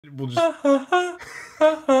We'll just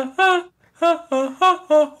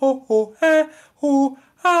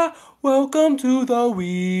Welcome to the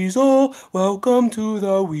Weasel. Welcome to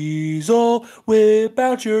the Weasel. Whip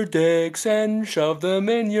out your dicks and shove them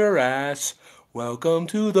in your ass. Welcome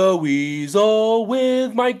to the Weasel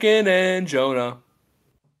with Mike and Jonah.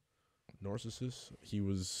 narcissist. He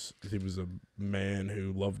was a man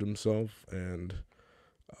who loved himself, and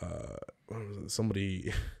what was it?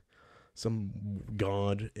 Somebody, some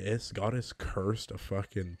goddess cursed a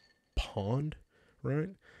fucking pond, right?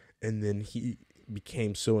 And then he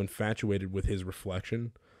became so infatuated with his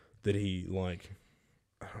reflection that he like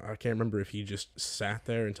I can't remember if he just sat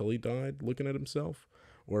there until he died looking at himself,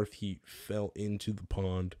 or if he fell into the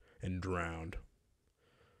pond and drowned,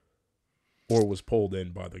 or was pulled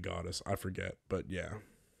in by the goddess. I forget, but yeah,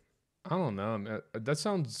 I don't know. Man. That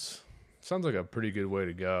sounds like a pretty good way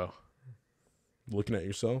to go. looking at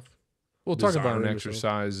yourself, We'll talk about an desiring yourself.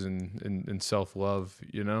 exercise and self love,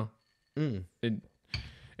 you know? Mm. And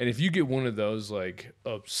and if you get one of those like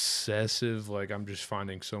obsessive, like I'm just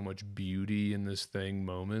finding so much beauty in this thing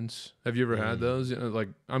moments. Have you ever had Mm. those? You know, like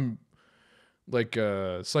I'm like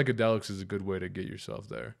psychedelics is a good way to get yourself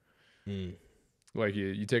there. Mm. Like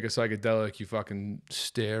you take a psychedelic, you fucking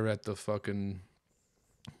stare at the fucking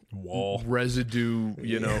Wall. residue,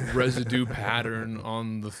 Yeah. residue pattern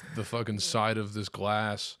on the fucking side of this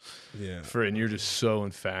glass Yeah. and you're just so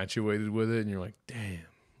infatuated with it and you're like, damn,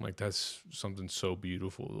 like that's something so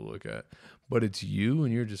beautiful to look at. But it's you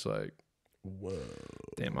and you're just like, Whoa.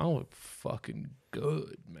 damn, I look fucking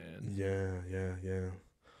good, man. Yeah. Yeah. Yeah.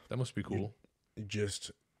 That must be cool.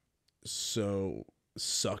 Just so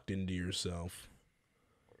sucked into yourself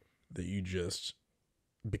that you just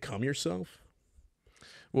become yourself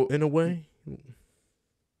Well, in a way.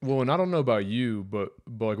 well, and I don't know about you, but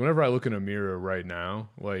like whenever I look in a mirror right now,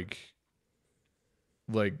 like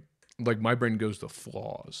like my brain goes to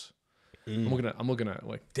flaws. Mm. I'm looking at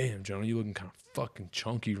like, damn, Jonah, you looking kind of fucking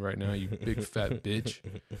chunky right now, you big fat bitch.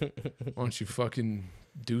 Why don't you fucking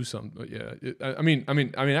do something? But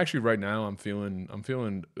yeah, actually, right now I'm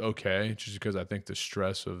feeling okay, just because I think the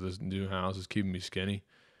stress of this new house is keeping me skinny.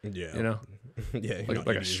 Yeah. You know, Yeah. You're not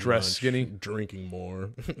like a eating as stress much, skinny. drinking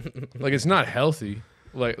more. Like it's not healthy.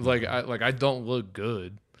 I don't look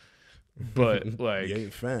good, but You like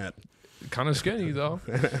ain't fat. kind of skinny though.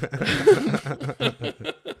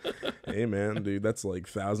 Hey man, dude, that's like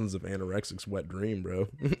thousands of anorexics wet dream, bro.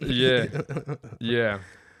 Yeah, yeah.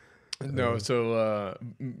 No, so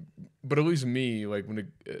but at least me, like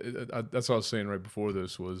when that's what I was saying right before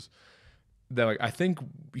this was that like I think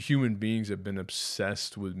human beings have been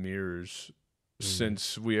obsessed with mirrors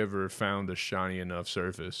since we ever found a shiny enough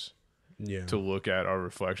surface Yeah. to look at our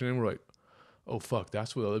reflection, and we're like, oh fuck,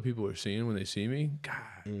 that's what other people are seeing when they see me.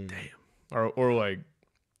 God damn, or like,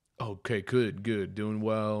 okay, good, doing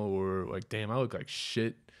well, or like, damn, I look like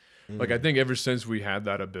shit. Like I think ever since we had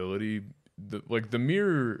that ability, the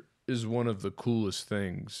mirror is one of the coolest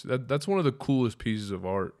things. That's one of the coolest pieces of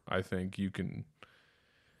art I think you can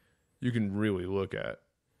really look at.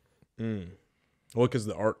 Well, because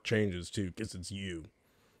the art changes too, because it's you,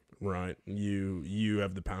 right? You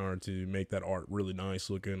have the power to make that art really nice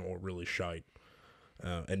looking or really shite.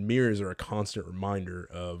 And mirrors are a constant reminder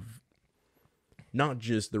of not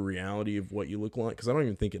just the reality of what you look like, because I don't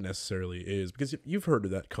even think it necessarily is. Because you've heard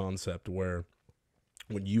of that concept where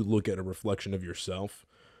when you look at a reflection of yourself,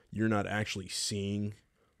 you're not actually seeing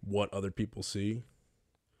what other people see,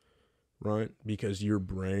 right? Because your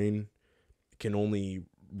brain can only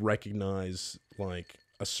recognize like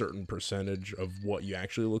a certain percentage of what you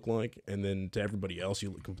actually look like, and then to everybody else you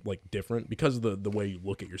look like different because of the way you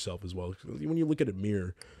look at yourself as well. When you look at a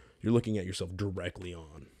mirror, you're looking at yourself directly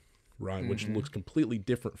on, right? Which looks completely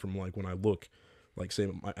different from like when I look like say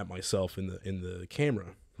at myself in the camera,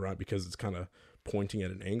 right? Because it's kind of pointing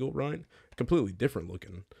at an angle, right? Completely different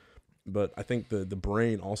looking. But I think the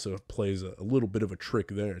brain also plays a little bit of a trick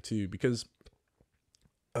there too, because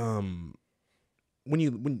um when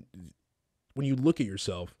you look at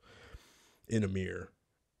yourself in a mirror,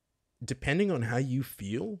 depending on how you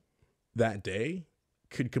feel that day,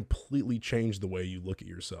 could completely change the way you look at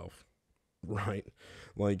yourself, right?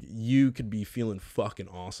 Like you could be feeling fucking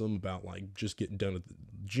awesome about like just getting done at the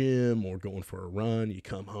gym or going for a run. You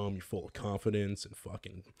come home, you're full of confidence and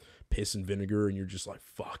fucking piss and vinegar, and you're just like,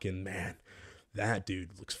 fucking man, that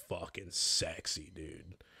dude looks fucking sexy,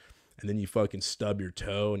 dude. And then you fucking stub your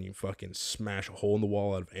toe and you fucking smash a hole in the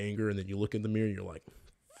wall out of anger, and then you look in the mirror and you're like,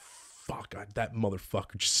 fuck, that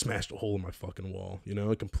motherfucker just smashed a hole in my fucking wall. You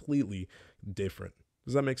know, completely different.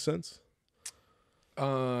 Does that make sense?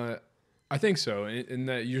 Uh, I think so. In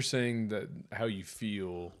that you're saying that how you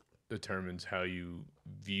feel determines how you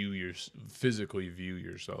physically view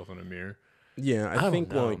yourself in a mirror. Yeah, I don't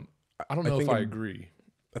know. I don't know if I agree.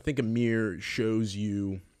 I think a mirror shows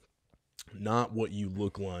you not what you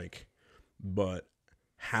look like, but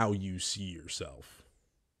how you see yourself.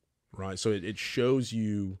 Right? So it shows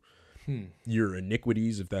you your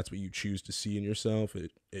iniquities, if that's what you choose to see in yourself.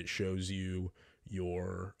 It shows you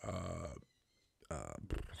your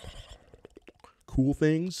cool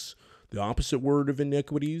things. The opposite word of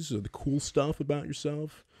iniquities, or the cool stuff about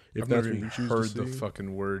yourself. If I've that's never what you choose heard to see. the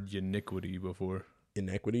fucking word iniquity before.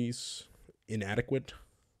 Inequities, inadequate,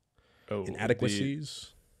 Oh,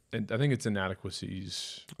 inadequacies. And I think it's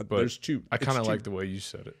inadequacies. But There's two. I kind of like the way you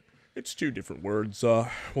said it. It's two different words.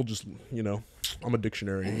 We'll just, I'm a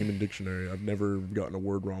human dictionary. I've never gotten a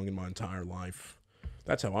word wrong in my entire life.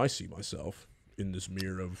 That's how I see myself in this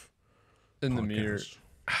mirror of in podcast. the mirror.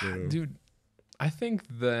 Yeah. Dude, I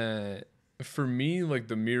think that for me, like,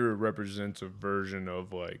 the mirror represents a version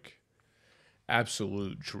of, like,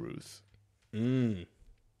 absolute truth.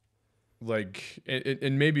 Like,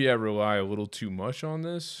 and maybe I rely a little too much on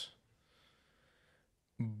this,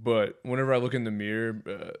 but whenever I look in the mirror,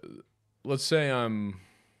 let's say I'm,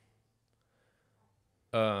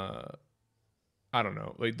 I don't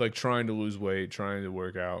know, like trying to lose weight, trying to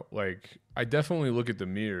work out. Like, I definitely look at the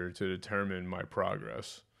mirror to determine my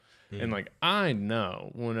progress. And, like, I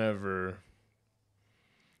know whenever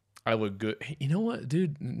I look good. Hey, you know what,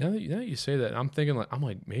 dude? Now that you say that, I'm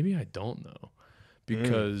like, maybe I don't know.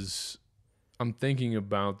 Because I'm thinking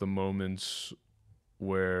about the moments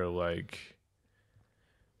where, like,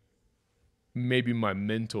 maybe my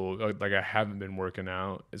mental, like, I haven't been working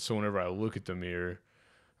out. So whenever I look at the mirror,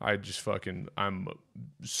 I'm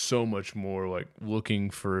so much more, like,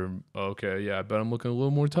 looking for, okay, yeah, I bet I'm looking a little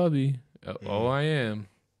more tubby. Oh, I am.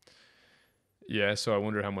 Yeah, so I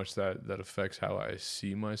wonder how much that affects how I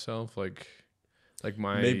see myself, like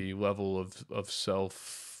my level of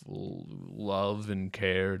self love and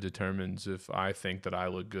care determines if I think that I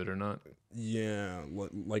look good or not. Yeah,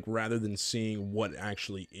 like rather than seeing what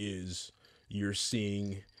actually is, you're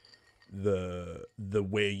seeing the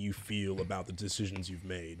way you feel about the decisions you've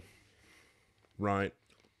made. Right?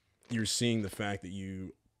 You're seeing the fact that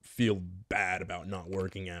you feel bad about not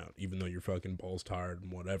working out, even though you're fucking balls tired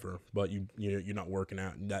and whatever, but you're not working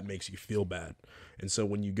out, and that makes you feel bad. And so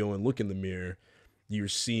when you go and look in the mirror, you're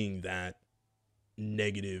seeing that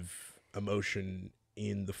negative emotion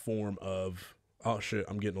in the form of, oh shit,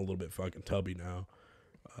 I'm getting a little bit fucking tubby now.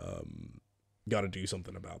 Got to do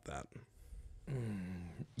something about that.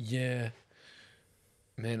 Yeah,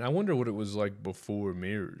 man, I wonder what it was like before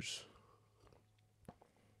mirrors.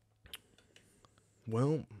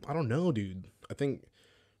 Well, I don't know, dude. I think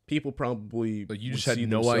people probably, like, you just had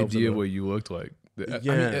no idea what you looked like. Yeah.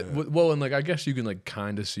 I mean, and, like, I guess you can, like,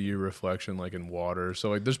 kind of see your reflection, like, in water.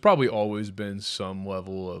 So, like, there's probably always been some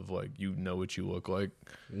level of, like, you know what you look like.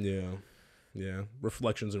 Yeah.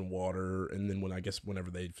 Reflections in water, and then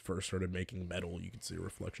whenever they first started making metal, you could see a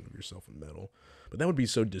reflection of yourself in metal. But that would be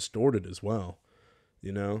so distorted as well,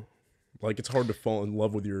 you know? Like, it's hard to fall in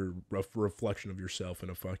love with your reflection of yourself in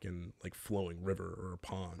a fucking, like, flowing river or a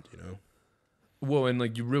pond, you know? Well, and,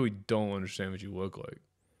 like, you really don't understand what you look like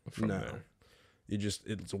from there.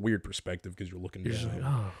 It's a weird perspective because you're looking down. You're just like,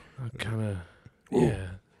 oh, I kind of,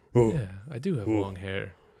 yeah, I do have long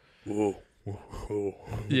hair. Whoa.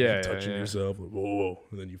 Yeah, touching yourself, like, whoa,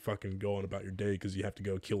 and then you fucking go on about your day because you have to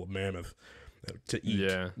go kill a mammoth to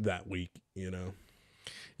eat that week, you know?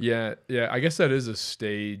 Yeah. I guess that is a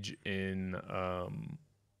stage in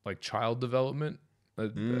like, child development.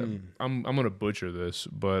 I'm gonna butcher this,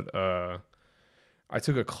 but I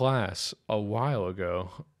took a class a while ago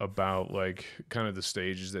about, like, kind of the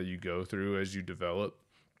stages that you go through as you develop,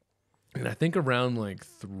 and I think around, like,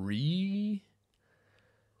 3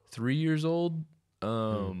 years old,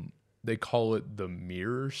 they call it the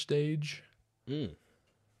mirror stage.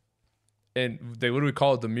 And they literally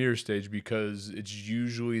call it the mirror stage because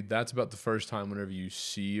that's about the first time whenever you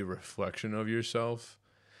see a reflection of yourself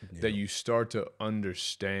that you start to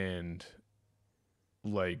understand,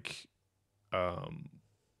 like,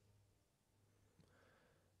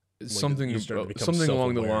 something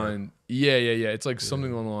along the line. Yeah. It's like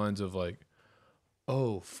something along the lines of, like,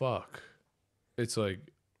 oh, fuck. It's like,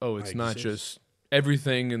 oh, it's not just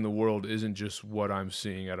everything in the world isn't just what I'm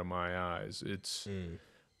seeing out of my eyes. It's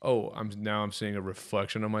I'm seeing a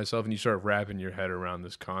reflection of myself, and you start wrapping your head around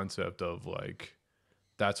this concept of, like,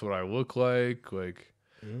 that's what I look like. Like,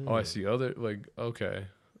 oh, I see other, like, okay,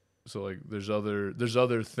 so, like, there's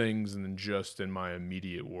other things than just in my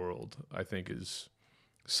immediate world, I think is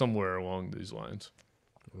somewhere along these lines.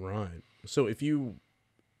 Right. So if you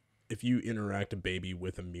interact a baby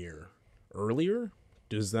with a mirror earlier,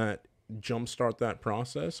 does that jumpstart that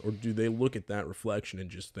process, or do they look at that reflection and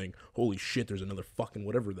just think, "Holy shit, there's another fucking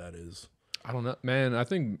whatever that is"? I don't know, man. I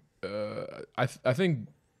think I think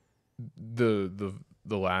the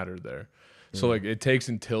latter there. So like it takes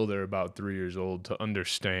until they're about 3 years old to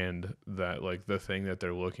understand that like the thing that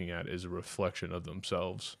they're looking at is a reflection of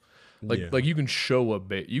themselves. Like you can show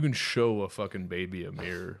a fucking baby a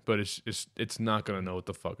mirror, but it's not gonna know what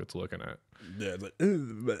the fuck it's looking at. Yeah, like,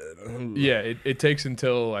 Yeah, it takes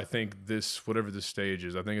until I think this whatever the stage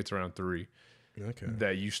is, I think it's around 3, okay.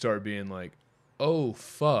 that you start being like, oh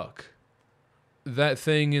fuck, that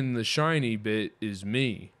thing in the shiny bit is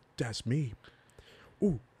me. That's me.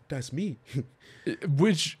 Ooh, that's me.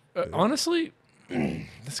 Which honestly,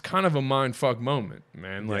 that's kind of a mind fuck moment,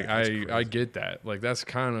 man. Like Yeah, I get that. Like that's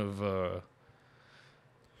kind of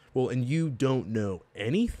Well, and you don't know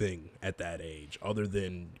anything at that age other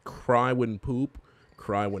than cry when poop,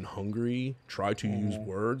 cry when hungry, try to use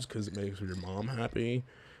words because it makes your mom happy,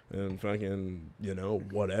 and fucking,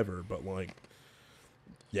 whatever. But, like,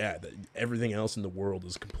 yeah, everything else in the world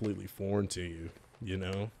is completely foreign to you,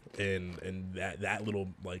 And that little,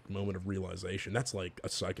 like, moment of realization, that's like a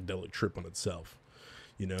psychedelic trip on itself,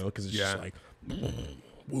 because it's just like...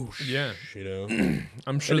 Whoosh, yeah.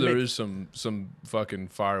 I'm sure there is some fucking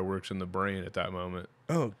fireworks in the brain at that moment.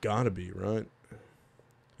 Oh, gotta be, right?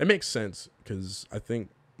 It makes sense because I think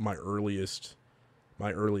my earliest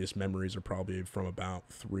memories are probably from about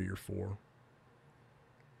 3 or 4.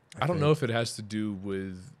 I don't know if it has to do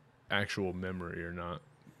with actual memory or not.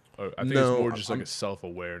 I think it's more just like a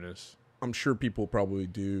self-awareness. I'm sure people probably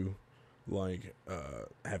do, like,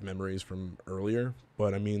 have memories from earlier,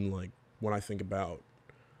 but I mean, like, when I think about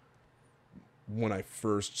when I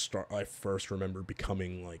first remember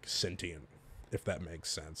becoming, like, sentient, if that makes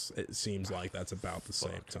sense. It seems like that's about the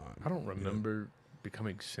same time. I don't remember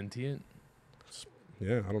becoming sentient.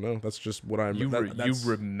 Yeah, I don't know. That's just what I... You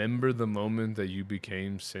remember the moment that you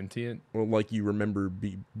became sentient? Well, like, you remember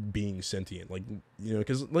being sentient. Like,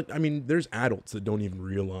 because, like, I mean, there's adults that don't even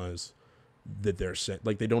realize that they're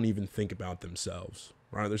like, they don't even think about themselves,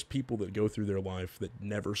 right? There's people that go through their life that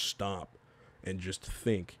never stop and just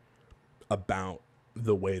think about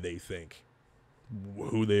the way they think,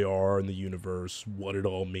 who they are in the universe, what it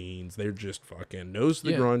all means. They're just fucking nose to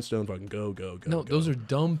the grindstone, fucking go. No, those are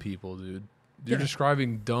dumb people, dude. You're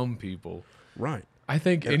describing dumb people. Right. I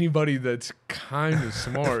think anybody that's kind of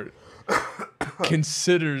smart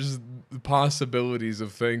considers the possibilities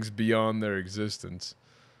of things beyond their existence.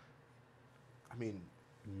 I mean,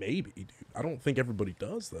 maybe, dude. I don't think everybody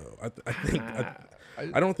does, though. I think...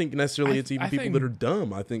 I don't think necessarily it's even people that are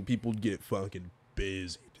dumb. I think people get fucking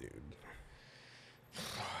busy, dude.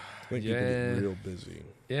 I think people get real busy.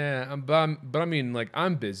 Yeah, but I mean, like,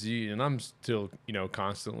 I'm busy, and I'm still,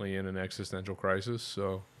 constantly in an existential crisis,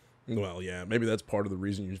 so... Well, yeah, maybe that's part of the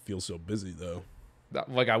reason you feel so busy, though.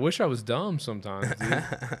 Like, I wish I was dumb sometimes, dude.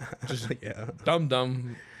 Just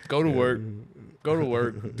dumb. Go to work,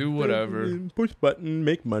 do whatever. Push button,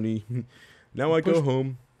 make money. Now I go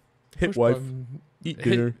home, hit wife, eat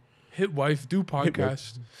dinner. Hit wife, do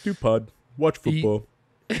podcast. Do pod, watch football.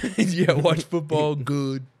 Yeah, watch football,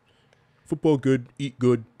 good. Football good, eat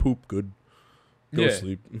good, poop good, go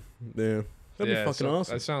sleep. Yeah, that'd be fucking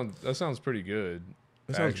awesome. That sounds pretty good.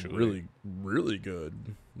 That sounds really, really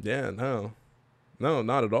good. Yeah, no,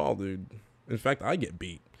 not at all, dude. In fact, I get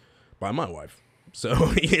beat by my wife,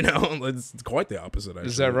 so it's quite the opposite. Actually.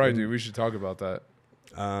 Is that right, dude? We should talk about that.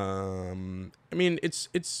 I mean, it's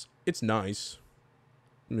nice.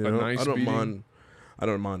 Nice I don't beating? mind. I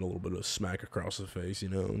don't mind a little bit of smack across the face.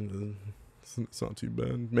 It's not too bad.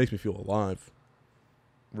 It makes me feel alive.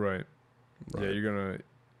 Right. Yeah, you're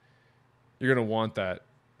gonna want that.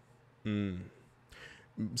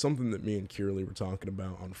 Something that me and Kierley were talking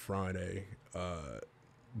about on Friday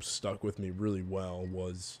stuck with me really well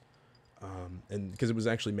was, and because it was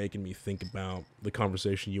actually making me think about the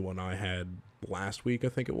conversation you and I had last week, I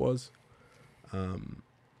think it was,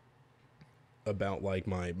 about like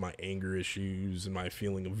my anger issues and my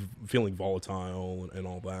feeling volatile and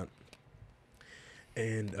all that.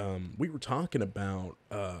 And we were talking about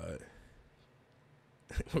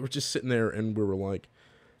we were just sitting there and we were like,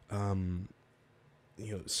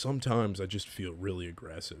 sometimes I just feel really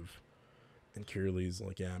aggressive. And Kierley's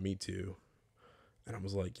like, yeah, me too. And I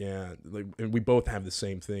was like, yeah, and we both have the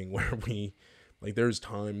same thing where we, like, there's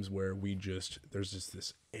times where there's just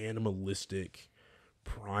this animalistic,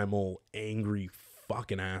 primal, angry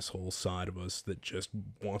fucking asshole side of us that just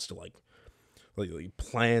wants to like like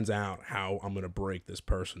plans out how I'm gonna break this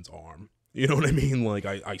person's arm. You know what I mean? Like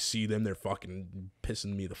I see them, they're fucking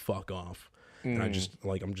pissing me the fuck off, and I'm just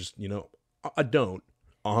I don't,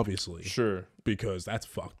 obviously, Sure, because that's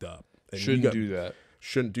fucked up. And shouldn't do that.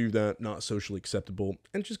 Shouldn't do that. Not socially acceptable,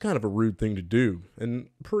 and just kind of a rude thing to do, and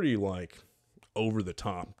pretty like over the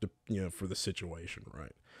top, for the situation,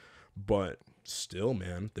 right? But still,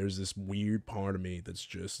 man, there's this weird part of me that's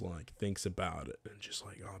just like thinks about it and just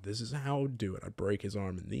like, oh, this is how I would do it. I'd break his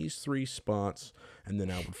arm in these 3 spots, and then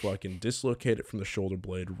I would fucking dislocate it from the shoulder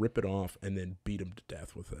blade, rip it off, and then beat him to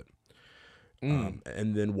death with it.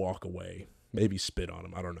 And then walk away, maybe spit on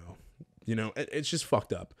him. I don't know. It's just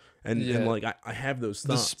fucked up. And like I have those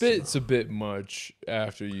thoughts. The spit's a bit much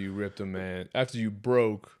after you ripped a man, after you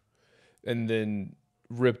broke, and then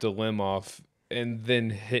ripped a limb off, and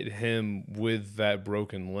then hit him with that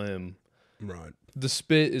broken limb. Right. The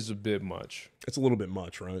spit is a bit much. It's a little bit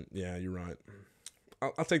much, right? Yeah, you're right.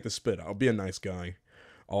 I'll take the spit. I'll be a nice guy.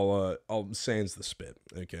 I'll sans the spit.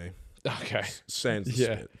 Okay. Okay. Sans the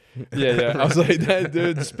spit. Yeah. I was like, that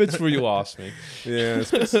dude, the spit's where you lost me. Yeah.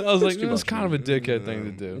 I was like, that's kind of a dickhead thing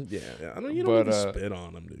to do. Yeah. You don't need to spit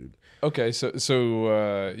on him, dude. Okay, so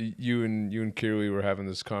you and Kirley were having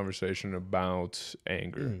this conversation about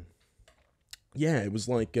anger. Yeah, it was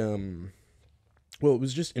like, well, it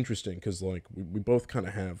was just interesting because like we both kind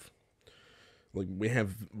of have, like, we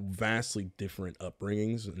have vastly different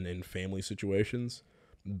upbringings and in family situations,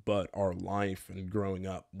 but our life and growing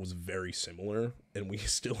up was very similar, and we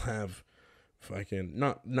still have fucking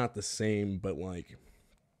not the same, but like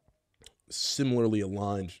similarly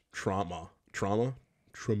aligned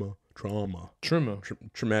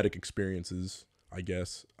traumatic experiences, I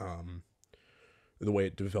guess, the way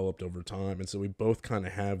it developed over time. And so we both kind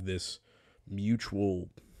of have this mutual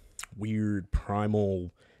weird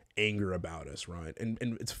primal anger about us, right? And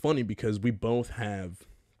it's funny because we both have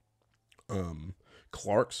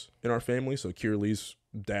Clarks in our family. So Kirley's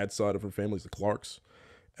dad's side of her family is the Clarks.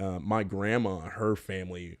 My grandma, her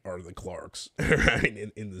family are the Clarks,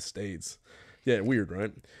 right? In the States. Yeah, weird,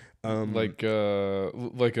 right?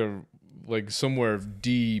 Like somewhere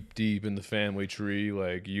deep in the family tree,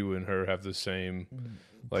 like you and her have the same,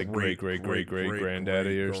 like great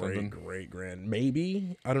granddaddy or something. Great grand,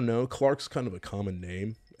 maybe, I don't know. Clark's kind of a common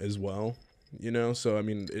name as well, So I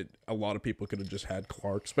mean, a lot of people could have just had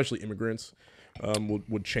Clark, especially immigrants.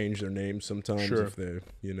 Would change their name sometimes. Sure. If they,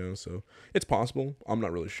 so it's possible. I'm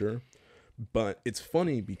not really sure, but it's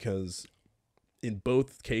funny because in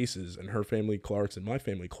both cases, in her family Clarks and my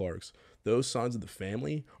family Clarks, those sides of the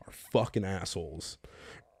family are fucking assholes.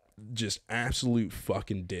 Just absolute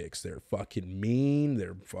fucking dicks. They're fucking mean.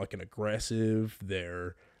 They're fucking aggressive.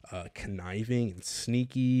 They're conniving and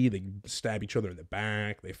sneaky. They stab each other in the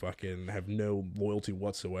back. They fucking have no loyalty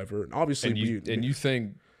whatsoever. And obviously, you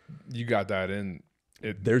think you got that in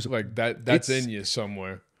it? There's like that's in you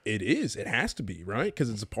somewhere. It is. It has to be, right? Because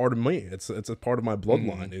it's a part of me. It's a part of my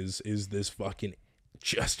bloodline. Is this fucking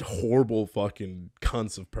just horrible fucking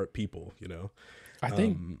cunts of people? I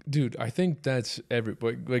think, dude. I think that's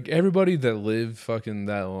everybody that lived fucking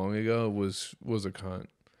that long ago was a cunt.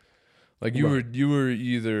 Like you were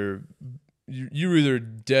either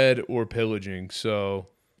dead or pillaging. So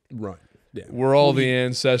right. Yeah. We're all the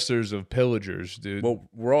ancestors of pillagers, dude. Well,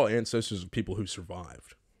 we're all ancestors of people who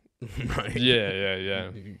survived. Right?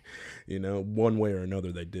 Yeah. One way or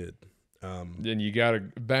another they did. And you gotta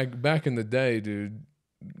back in the day, dude.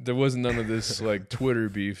 There wasn't none of this like Twitter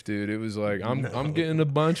beef, dude. It was like I'm getting a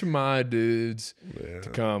bunch of my dudes to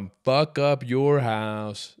come fuck up your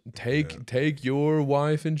house, take your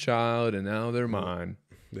wife and child, and now they're mine.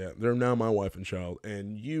 Yeah, they're now my wife and child,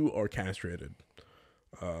 and you are castrated.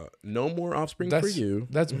 No more offspring for you.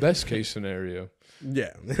 That's best case scenario.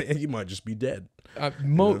 Yeah, and you might just be dead.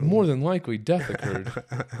 More than likely, death occurred.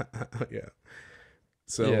 Yeah.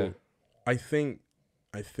 So, I think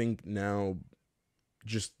now,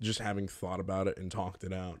 just having thought about it and talked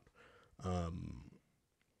it out,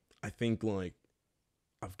 I think like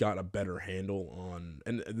I've got a better handle on,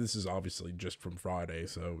 and this is obviously just from Friday,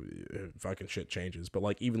 so fucking shit changes. But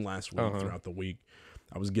like even last week, throughout the week,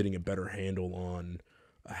 I was getting a better handle on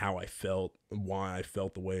how I felt, why I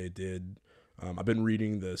felt the way I did. I've been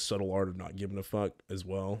reading The Subtle Art of Not Giving a Fuck as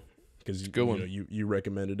well, because you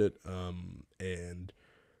recommended it, and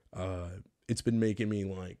it's been making me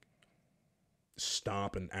like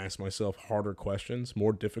stop and ask myself harder questions,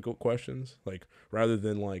 more difficult questions, like rather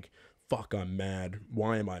than like, fuck, I'm mad,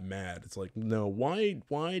 why am I mad? It's like, no,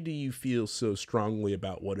 why do you feel so strongly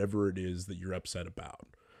about whatever it is that you're upset about?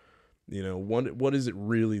 What is it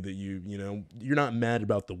really that you're not mad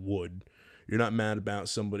about the wood, You're not mad about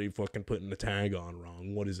somebody fucking putting the tag on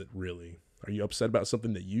wrong. What is it really? Are you upset about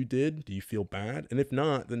something that you did? Do you feel bad? And if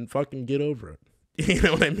not, then fucking get over it. You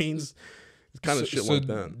know what I mean? It's kind of shit like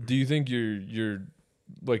that. Do you think you're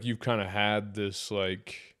like you've kind of had this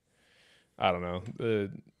like I don't know,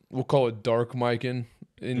 we'll call it dark micing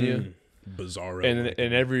in you? Bizarro. And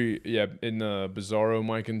Bizarro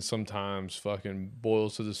micing sometimes fucking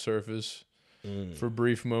boils to the surface for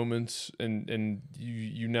brief moments, and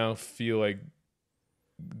you now feel like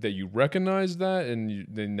that you recognize that, and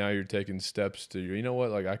then now you're taking steps to, you know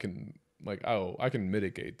what, like I can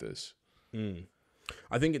mitigate this.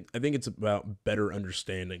 I think it's about better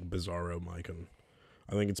understanding Bizarro micing.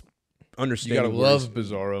 I think it's understanding. You gotta love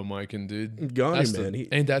Bizarro micing, dude. Man.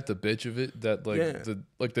 Ain't that the bitch of it? That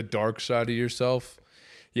the dark side of yourself.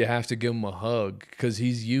 You have to give him a hug because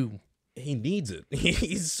he's you. He needs it.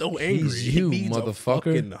 He's so angry. He's you, he needs motherfucker. A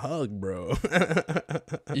fucking hug, bro.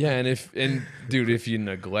 Yeah, and dude, if you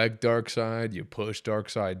neglect dark side, you push dark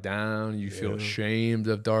side down. You feel ashamed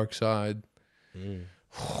of dark side.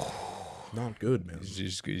 Not good, man. You're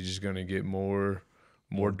just gonna get more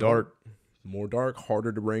dark. More dark,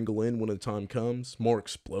 harder to wrangle in when the time comes. More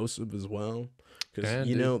explosive as well. Because,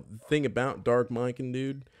 the thing about Dark Micin,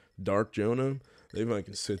 dude, Dark Jonah, they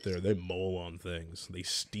fucking sit there. They mull on things. They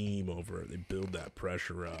steam over it. They build that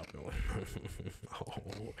pressure up.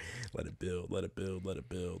 Let it build, let it build, let it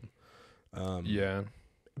build. Yeah.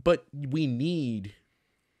 But we need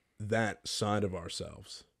that side of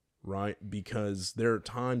ourselves, right? Because there are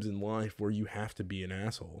times in life where you have to be an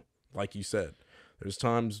asshole. Like you said. There's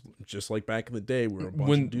times, just like back in the day, where a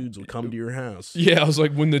bunch of dudes would come to your house. Yeah, I was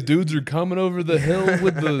like, when the dudes are coming over the hill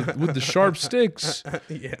with the sharp sticks,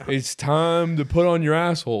 it's time to put on your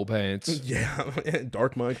asshole pants. Yeah,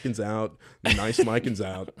 Dark Miken's out, Nice Miken's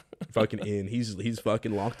out, fucking in. He's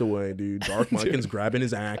fucking locked away, dude. Dark Miken's grabbing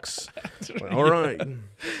his axe. Like, all right,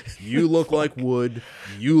 you look like wood.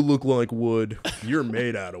 You look like wood. You're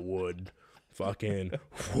made out of wood. Fucking.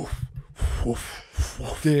 Woof.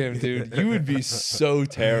 Damn, dude, you would be so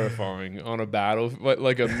terrifying on a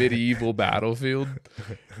like a medieval battlefield.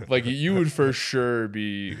 Like you would for sure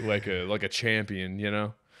be like a champion, you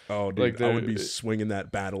know? Oh, dude, like I would be swinging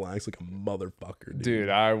that battle axe like a motherfucker, dude.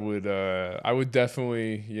 I would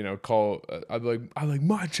definitely, call. I'd be like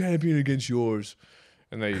my champion against yours.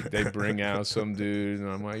 And they bring out some dude, and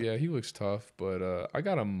I'm like, yeah, he looks tough, but I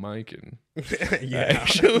got a Miken. Yeah.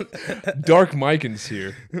 Dark Miken's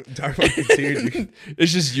here. Dark Miken's here, dude.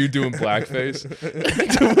 It's just you doing blackface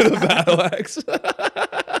with a battle axe.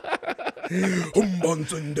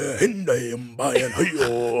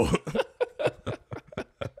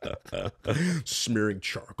 Smearing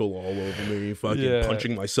charcoal all over me, fucking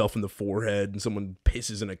punching myself in the forehead, and someone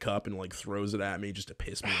pisses in a cup and like throws it at me just to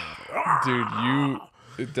piss me off.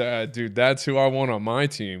 Dude, that's who I want on my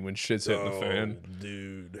team when shit's hitting the fan.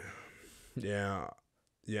 Dude. Yeah.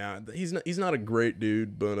 He's not a great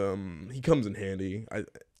dude, but he comes in handy.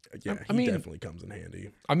 He definitely comes in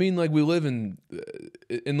handy. I mean, like we live in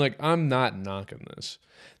like I'm not knocking this.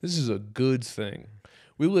 This is a good thing.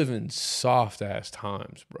 We live in soft ass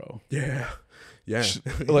times, bro. Yeah.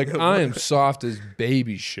 Like I am soft as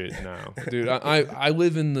baby shit now, dude. I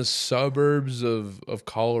live in the suburbs of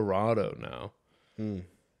Colorado now.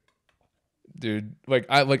 Dude,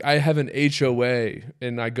 I have an HOA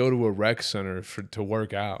and I go to a rec center to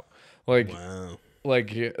work out. Like, wow.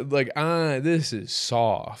 This is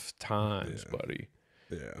soft times, buddy.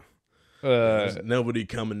 Yeah. There's nobody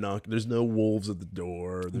coming knocking. There's no wolves at the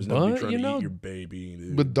door. There's nobody trying to eat your baby.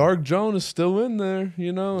 Dude. But Dark Joan is still in there,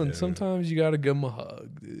 and sometimes you got to give him a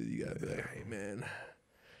hug. Dude. You got to be like, hey, man,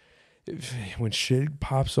 when shit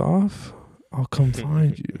pops off, I'll come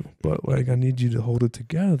find you. But, I need you to hold it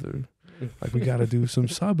together. Like, we got to do some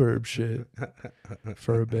suburb shit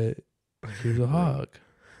for a bit. Here's a hug.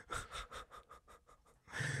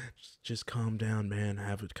 Just calm down, man.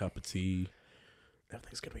 Have a cup of tea.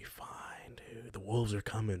 Everything's going to be fine, dude. The wolves are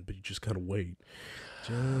coming, but you just got to wait.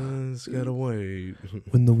 Just got to wait.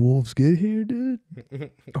 When the wolves get here, dude.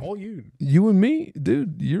 All you. You and me,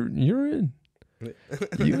 dude, you're in.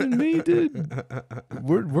 You and me, dude.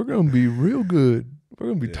 We're going to be real good. We're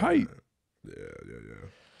going to be tight.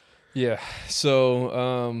 Yeah.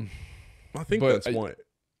 So, I think that's why.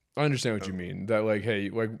 I understand what you mean. That hey,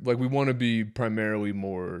 like we want to be primarily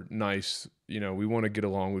more nice. We want to get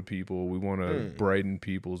along with people. We want to brighten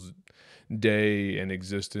people's day and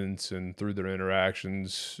existence, and through their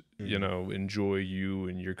interactions, enjoy you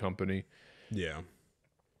and your company. Yeah,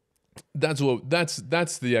 that's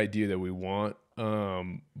the idea that we want.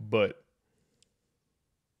 But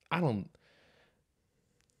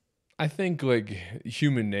I I think like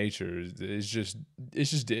human nature is just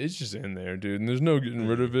it's just in there, dude, and there's no getting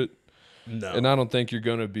rid of it. No. And I don't think you're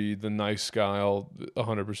gonna be the nice guy all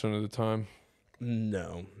 100% of the time.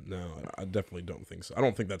 No, I definitely don't think so. I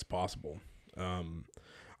don't think that's possible.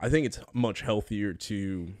 I think it's much healthier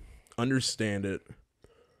to understand it,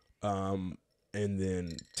 and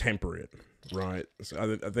then temper it, right?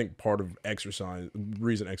 So I think part of exercise, the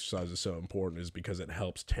reason exercise is so important is because it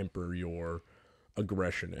helps temper your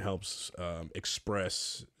aggression. It helps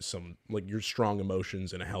express some, like, your strong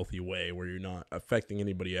emotions in a healthy way where you're not affecting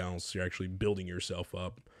anybody else. You're actually building yourself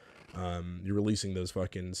up. You're releasing those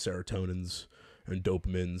fucking serotonins and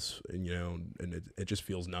dopamines, and and it just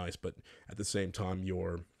feels nice. But at the same time,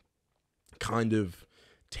 you're kind of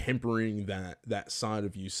tempering that side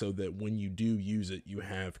of you so that when you do use it, you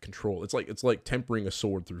have control. It's like tempering a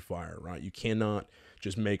sword through fire, right? You cannot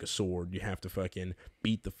just make a sword. You have to fucking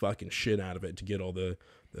beat the fucking shit out of it to get all the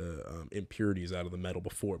impurities out of the metal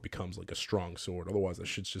before it becomes like a strong sword. Otherwise, that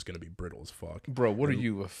shit's just gonna be brittle as fuck. Bro, what are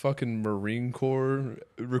you, a fucking Marine Corps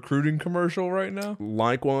recruiting commercial right now?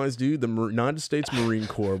 Likewise, dude, the United States Marine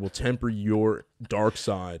Corps will temper your dark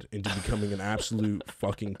side into becoming an absolute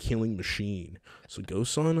fucking killing machine. So go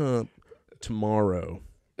sign up tomorrow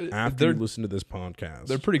after you listen to this podcast.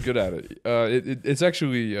 They're pretty good at it. It's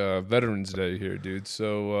actually Veterans Day here, dude.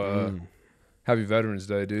 So happy Veterans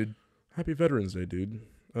Day, dude. Happy Veterans Day, dude.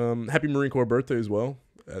 Happy Marine Corps birthday as well.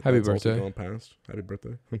 Happy That's birthday. Also gone past. Happy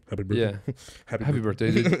birthday. Happy birthday. Yeah. Happy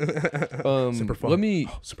birthday, dude. Super fun. Let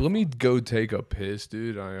me go take a piss,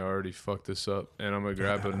 dude. I already fucked this up, and I'm gonna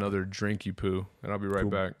grab another drinky poo, and I'll be right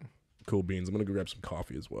back. Cool beans. I'm gonna go grab some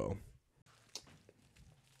coffee as well.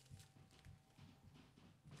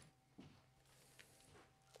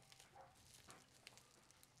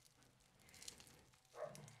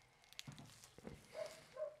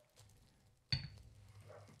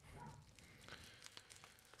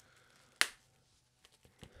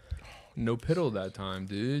 No piddle that time,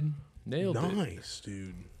 dude. Nailed it. Nice,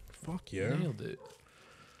 dude. Fuck yeah. Nailed it.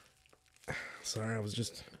 Sorry, I was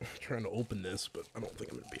just trying to open this, but I don't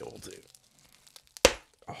think I'm gonna be able to.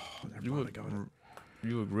 Oh, You never look, mind, I got it.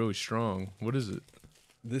 you look really strong. What is it?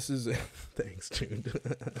 This is thanks, dude.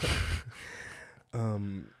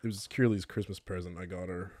 It was Kierley's Christmas present. I got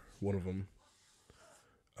her one of them.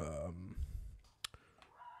 I'm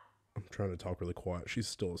trying to talk really quiet. She's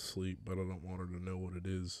still asleep, but I don't want her to know what it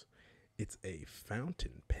is. It's a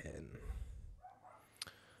fountain pen.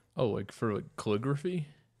 Oh, like for like calligraphy?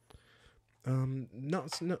 No,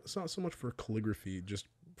 it's not so much for calligraphy, just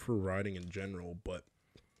for writing in general. But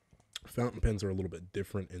fountain pens are a little bit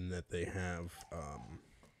different in that they have,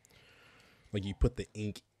 like, you put the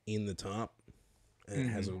ink in the top, and it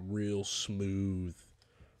has a real smooth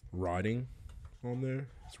writing on there.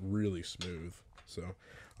 It's really smooth. So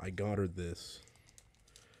I got her this.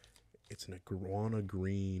 It's an iguana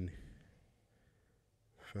green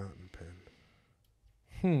fountain pen.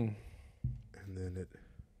 And then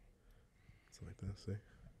it's like that, see?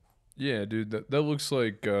 Yeah, dude, that looks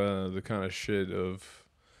like the kind of shit of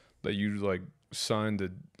that you like signed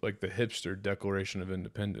the hipster Declaration of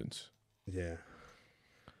Independence. Yeah.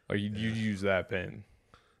 Like you use that pen.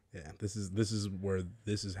 Yeah, this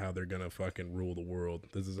is how they're gonna fucking rule the world.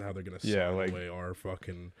 This is how they're gonna sign away our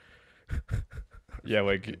fucking. Yeah,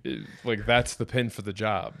 like that's the pen for the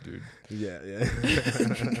job, dude. Yeah.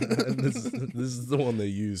 This is the one they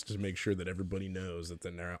use to make sure that everybody knows that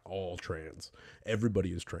they're all trans.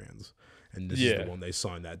 Everybody is trans, and this is the one they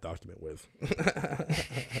sign that document with.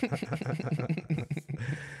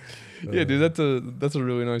 Yeah, dude, that's a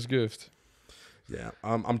really nice gift. Yeah,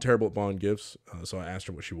 I'm terrible at buying gifts, so I asked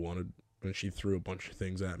her what she wanted, and she threw a bunch of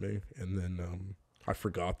things at me, and then I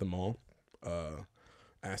forgot them all.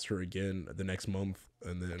 Asked her again the next month,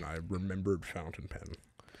 and then I remembered fountain pen.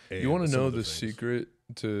 You want to know the secret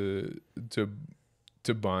to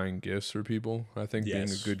buying gifts for people? I think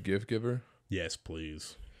being a good gift giver. Yes,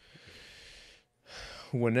 please.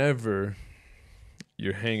 Whenever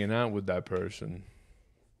you're hanging out with that person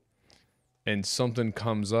and something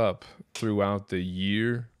comes up throughout the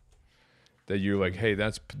year that you're like, hey,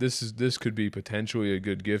 this could be potentially a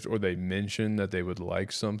good gift, or they mention that they would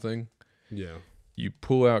like something. Yeah. You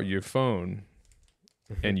pull out your phone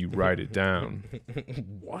and you write it down.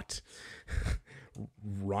 What?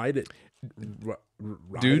 Write it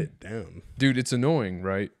down. Dude, it's annoying,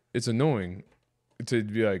 right? It's annoying to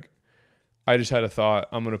be like, I just had a thought.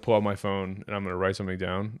 I'm going to pull out my phone and I'm going to write something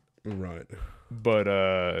down. Right.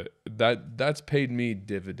 But that's paid me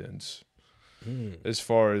dividends. As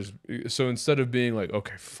far as, so instead of being like,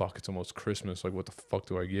 okay, fuck, it's almost Christmas. Like, what the fuck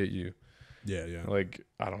do I get you? Yeah, yeah. Like,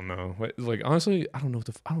 I don't know. Like, honestly, I don't know what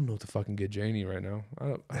to fucking get Janie right now.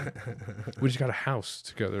 We just got a house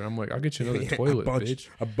together. I'm like, I'll get you another toilet, bitch.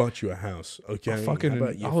 I bought you a house, okay? I'll How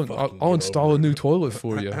about you fucking I'll get install over a new it? toilet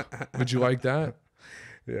for you. Would you like that?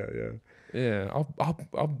 Yeah, yeah. Yeah,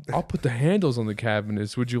 I'll put the handles on the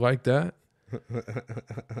cabinets. Would you like that?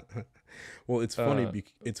 Well, it's funny.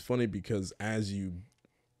 It's funny because as you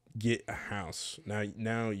get a house,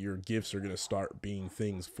 now your gifts are gonna start being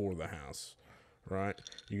things for the house, right?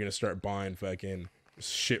 You're gonna start buying fucking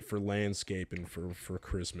shit for landscaping for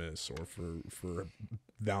Christmas or for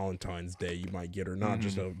Valentine's Day. You might get, or not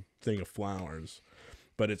just a thing of flowers,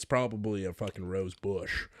 but it's probably a fucking rose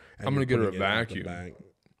bush. And I'm gonna you're get her a putting it out the vacuum. back.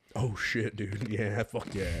 Oh shit, dude! Yeah,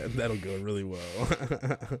 fuck yeah, that'll go really well.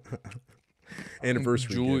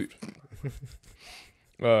 Anniversary Julie- gift.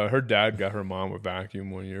 Her dad got her mom a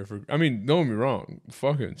vacuum one year for. I mean, don't get me wrong,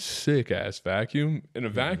 fucking sick ass vacuum, and a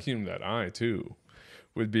vacuum that I too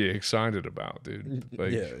would be excited about, dude.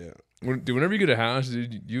 Like, Yeah, yeah. Whenever you get a house,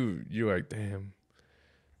 dude, you're like, damn,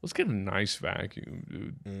 let's get a nice vacuum,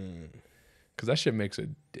 dude, because that shit makes a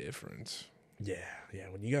difference. Yeah, yeah.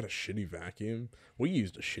 When you got a shitty vacuum, we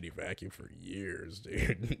used a shitty vacuum for years,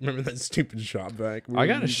 dude. Remember that stupid shop vac? I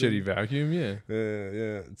got a shitty vacuum, yeah.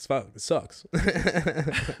 Yeah. It's fuck. It sucks.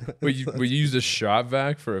 Wait, you used a shop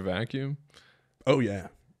vac for a vacuum? Oh yeah,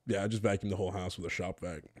 yeah. I just vacuumed the whole house with a shop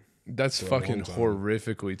vac. That's For a fucking long time.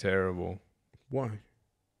 horrifically terrible. Why?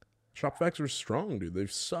 Shop vacs are strong, dude. They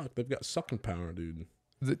suck. They've got sucking power, dude.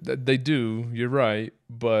 They do. You're right,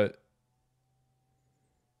 but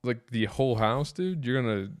like the whole house, dude, you're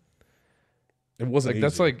gonna. It wasn't Like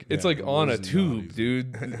that's easy. like it's Yeah, like it on a was not tube, easy.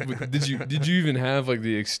 dude. Did you even have like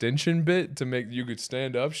the extension bit to make you could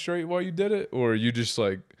stand up straight while you did it, or you just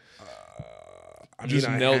like I just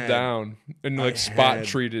mean, I knelt had down and I like spot had-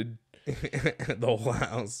 treated? the whole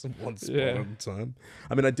house one spot Yeah. at a time.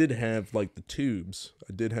 I mean, I did have like the tubes.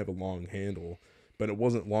 I did have a long handle, but it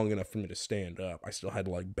wasn't long enough for me to stand up. I still had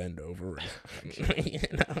to like bend over. And,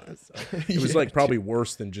 so it was Yeah, like probably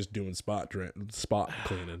worse than just doing spot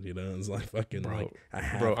cleaning. You know, it's like fucking Bro. like a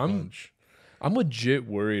half Bro, punch. I'm legit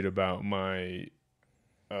worried about my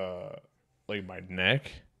like my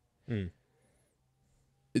neck.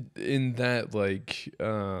 In that like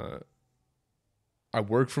I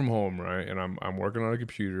work from home, right? And I'm working on a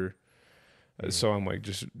computer. So I'm like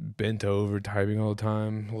just bent over, typing all the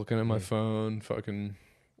time, looking at my phone, fucking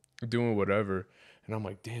doing whatever. And I'm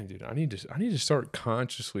like, damn, dude, I need to start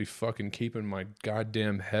consciously fucking keeping my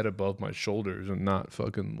goddamn head above my shoulders and not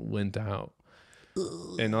fucking lint out.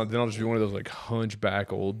 And then I'll just be one of those like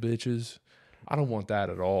hunchback old bitches. I don't want that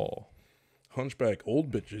at all. Hunchback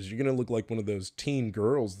old bitches. You're gonna look like one of those teen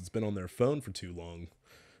girls that's been on their phone for too long.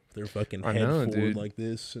 Their fucking I head know, forward dude. like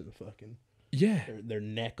this, and fucking Yeah. their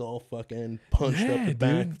neck all fucking punched up Yeah, the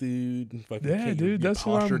back, dude. And fucking Yeah, dude, your that's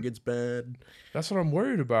what posture I'm- gets bad, That's what I'm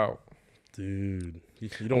worried about. dude. You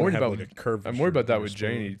I'm don't worried have about like a curve. I'm worried about that with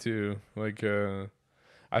Janie too. Like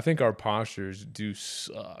I think our postures do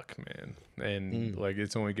suck, man. And like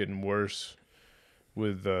it's only getting worse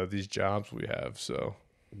with these jobs we have, so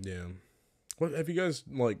Yeah. What have you guys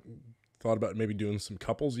like thought about maybe doing some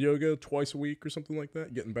couples yoga twice a week or something like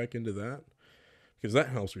that? Getting back into that because that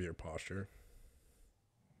helps with your posture.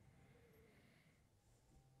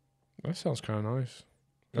 that sounds kind of nice.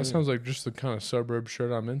 That sounds like just the kind of suburb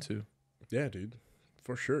shit I'm into. Yeah, dude,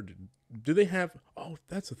 for sure, dude. Do they have? Oh,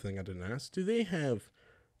 that's the thing I didn't ask. Do they have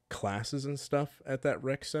classes and stuff at that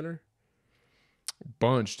rec center?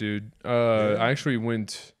 Bunch, dude. Yeah. I actually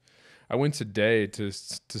went today to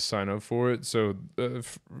sign up for it. So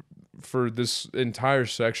for this entire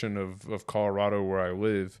section of Colorado where I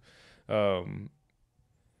live,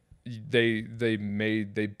 they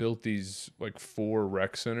built these like 4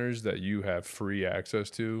 rec centers that you have free access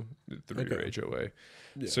to through your Okay. HOA.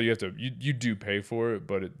 Yeah. So you have to you do pay for it,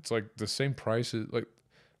 but it's like the same price as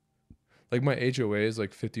like my HOA is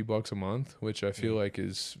like $50 a month, which I feel like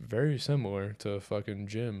is very similar to a fucking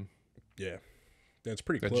gym, Yeah, that's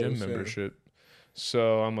pretty a close. gym yeah. membership.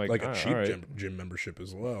 So I'm like Like a "Ah, cheap all right." gym membership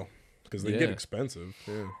as well, because they get Yeah. expensive.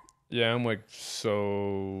 Yeah. Yeah, I'm like,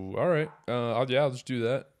 so all right, I'll just do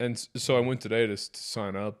that. And so I went today to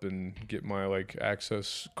sign up and get my like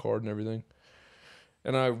access card and everything.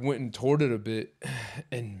 And I went and toured it a bit,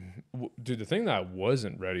 and dude, the thing that I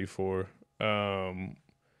wasn't ready for, and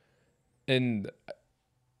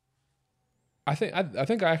I think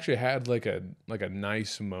I actually had like a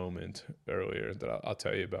nice moment earlier that I'll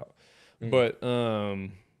tell you about, but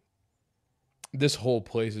this whole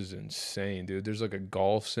place is insane, dude. There's like a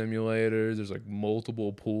golf simulator. There's like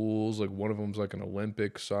multiple pools. Like one of them's like an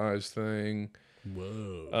Olympic size thing.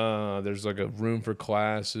 Whoa. There's like a room for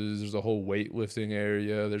classes. There's a whole weightlifting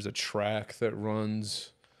area. There's a track that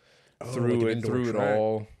runs through like an indoor it track.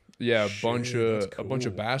 all. Yeah, Shit, that's a bunch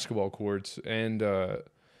of cool. basketball courts, and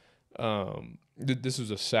this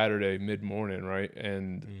was a Saturday mid morning, right?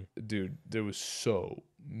 And dude, there was so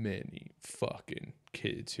many fucking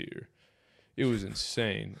kids here. It was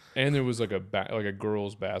insane, and there was like a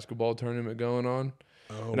girls basketball tournament going on.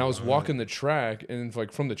 Oh, And I was right. walking the track, and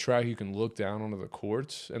like from the track, you can look down onto the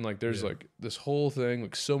courts, and like there's like this whole thing,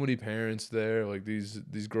 like so many parents there, like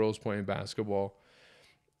these girls playing basketball,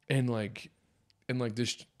 and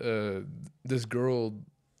this girl,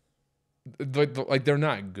 like they're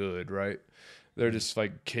not good, right? They're just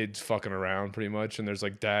like kids fucking around pretty much, and there's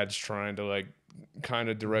like dads trying to like kind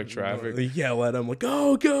of direct traffic. They yell at him like,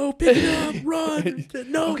 "Go, pick it up, run!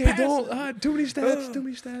 No, Okay, pass don't do any stats. Do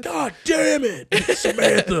any stats. God damn it,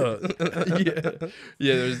 Samantha!"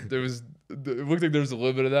 yeah. There was. It looked like there was a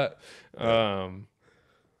little bit of that.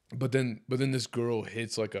 But then this girl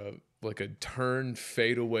hits like a turn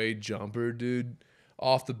fadeaway jumper, dude,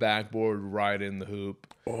 off the backboard right in the hoop.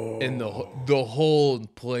 And the whole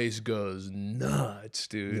place goes nuts,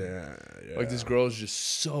 dude. Yeah. Like this girl's just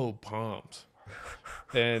so pumped.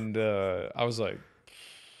 And I was like,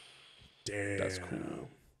 Damn, that's cool.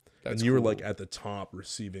 And you were like at the top,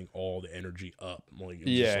 receiving all the energy up. Like, it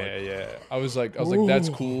was just like, Yeah. I was like, that's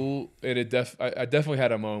cool. And I definitely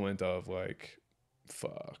had a moment of like,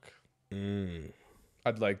 fuck.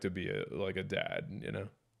 I'd like to be a dad, you know?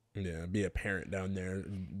 Yeah, be a parent down there.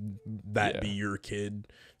 That be your kid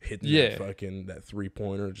hitting that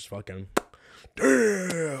 3-pointer. Just fucking,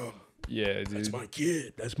 damn. Yeah, dude. That's my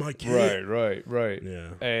kid. That's my kid. Right. Yeah.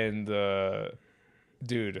 And,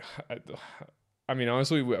 dude, I mean,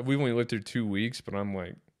 honestly, we've only lived here 2 weeks, but I'm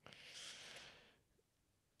like,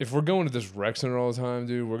 if we're going to this rec center all the time,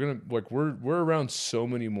 dude, we're gonna we're around so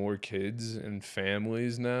many more kids and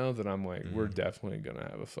families now that I'm like, we're definitely gonna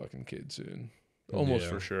have a fucking kid soon, almost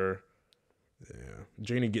for sure. Yeah,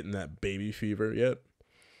 Janie getting that baby fever yet?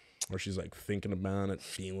 Or she's like thinking about it,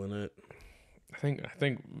 feeling it. I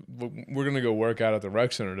think we're gonna go work out at the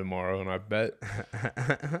rec center tomorrow, and I bet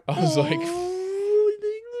I was like, I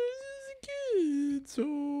think there's a kid.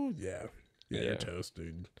 So yeah, you're toast,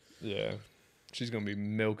 dude. yeah. She's going to be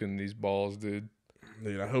milking these balls, dude.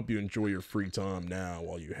 Dude, I hope you enjoy your free time now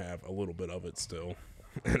while you have a little bit of it still.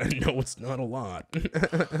 And I know it's not a lot.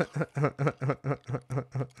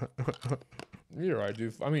 You're right,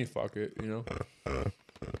 dude. I mean, fuck it, you know?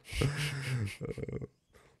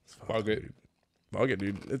 Fuck it. Fuck it,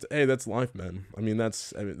 dude. Hey, that's life, man. I mean,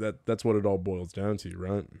 that's what it all boils down to,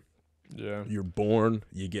 right? Yeah. You're born,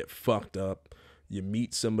 you get fucked up. You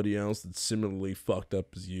meet somebody else that's similarly fucked up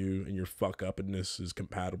as you, and your fuck-upness is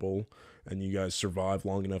compatible, and you guys survive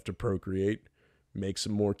long enough to procreate, make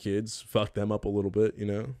some more kids, fuck them up a little bit, you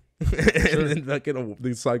know? Sure. And then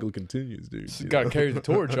the cycle continues, dude. You got to carry the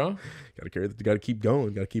torch, huh? Gotta keep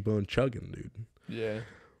going, gotta keep on chugging, dude. Yeah.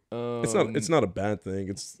 It's not a bad thing.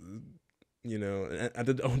 It's, you know, I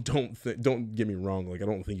don't get me wrong. Like, I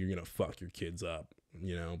don't think you're gonna fuck your kids up,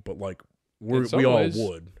 you know, but like, we all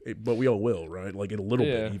would, but we all will, right? Like, in a little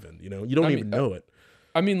bit, even, you know, you don't even know it.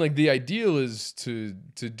 I mean, like, the ideal is to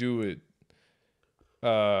do it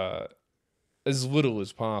as little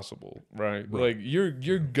as possible, right? Like,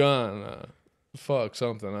 you're gonna fuck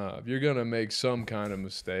something up. You're gonna make some kind of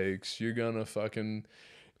mistakes. You're gonna fucking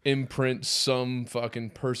imprint some fucking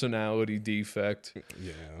personality defect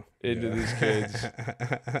into these kids.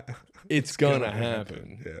 It's gonna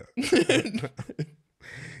happen. Yeah.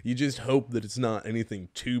 You just hope that it's not anything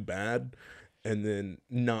too bad, and then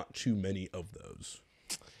not too many of those.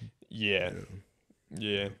 Yeah.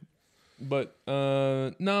 But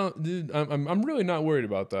no, dude, I'm really not worried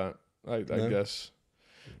about that. I guess.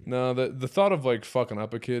 No, the thought of like fucking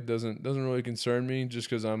up a kid doesn't really concern me, just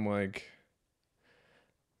because I'm like,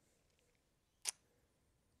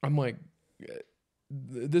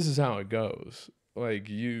 this is how it goes. Like,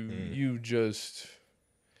 you just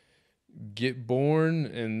get born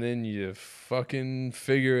and then you fucking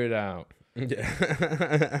figure it out.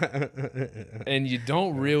 Yeah. And you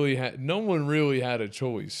don't really no one really had a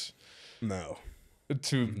choice. No.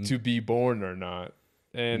 To be born or not.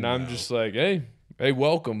 And I'm just like, hey,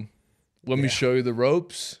 welcome. Let me show you the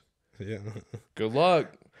ropes. Yeah. Good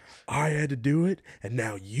luck. I had to do it, and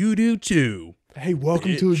now you do too. Hey,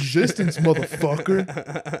 welcome to existence, motherfucker.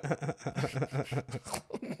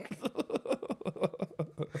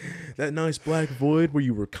 That nice black void where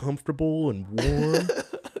you were comfortable and warm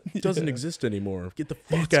doesn't exist anymore. Get the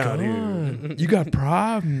fuck out here. You got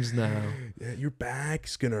problems now. Yeah, Your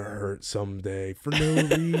back's gonna hurt someday for no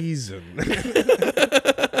reason.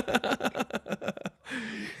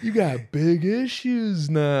 You got big issues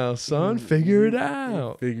now, son. Figure it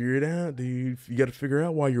out. Figure it out, dude. You got to figure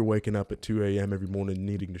out why you're waking up at 2 a.m. every morning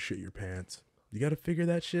needing to shit your pants. You got to figure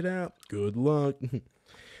that shit out. Good luck.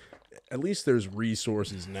 At least there's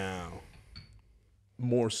resources now,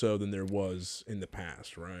 more so than there was in the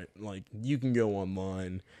past, right? Like, you can go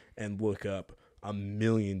online and look up a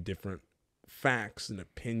million different facts and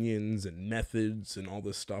opinions and methods and all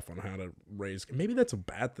this stuff on how to raise. Maybe that's a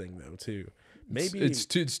bad thing, though, too. Maybe it's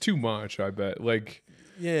too much, I bet. Like,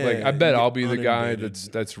 yeah, like I bet I'll be the guy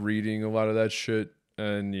that's reading a lot of that shit.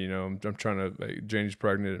 And, you know, I'm trying to, like, Janie's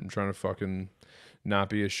pregnant. I'm trying to fucking not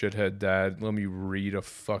be a shithead dad. Let me read a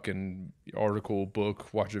fucking article,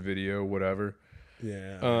 book, watch a video, whatever.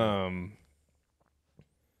 Yeah.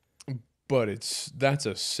 But that's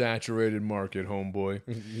a saturated market, homeboy.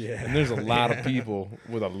 Yeah. And there's a lot of people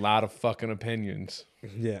with a lot of fucking opinions.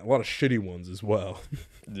 Yeah, a lot of shitty ones as well.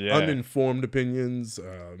 Yeah. Uninformed opinions,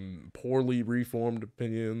 poorly reformed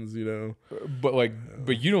opinions, you know. But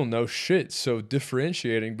but you don't know shit, so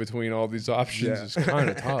differentiating between all these options is kind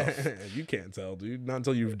of tough. You can't tell, dude. Not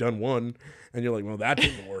until you've done one, and you're like, well, that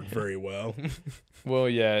didn't work very well. Well,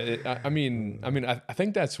 yeah. I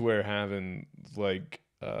think that's where having like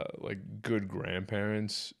good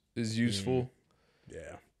grandparents is useful.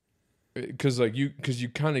 Yeah. Because you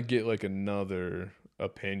kind of get like another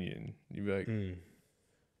opinion. You be like,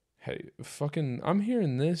 hey, fucking, I'm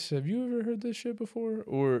hearing this. Have you ever heard this shit before?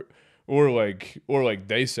 Or like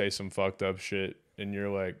they say some fucked up shit, and you're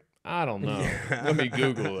like, I don't know. Yeah. Let me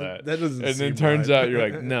Google that. That doesn't. And then seem turns right. out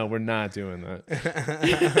you're like, no, we're not doing that.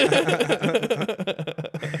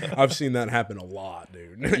 I've seen that happen a lot,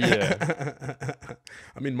 dude. Yeah.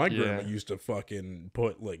 I mean, my grandma used to fucking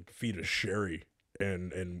feed us sherry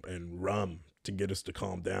and rum to get us to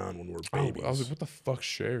calm down when we're babies. I was like, what the fuck's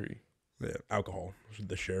sherry? Yeah, alcohol.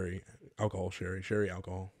 The sherry alcohol.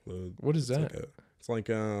 What is that? It's like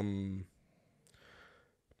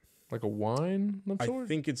Like a wine of I sort?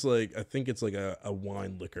 think it's like a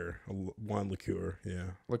wine liquor, wine liqueur. Yeah,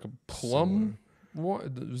 like a plum. What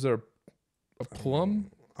is there? A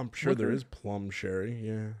plum? I'm sure liquor? there is plum sherry.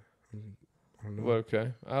 Yeah, I don't know. Well,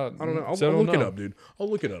 okay, I don't know. I'll look it up, dude. I'll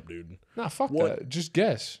look it up, dude. Nah, fuck that. Just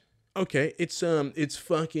guess. Okay, it's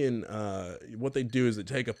fucking what they do is they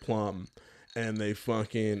take a plum and they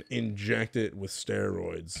fucking inject it with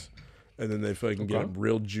steroids. And then they fucking get him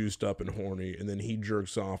real juiced up and horny, and then he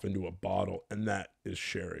jerks off into a bottle, and that is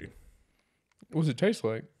sherry. What does it taste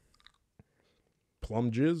like?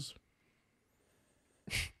 Plum jizz?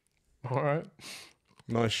 All right.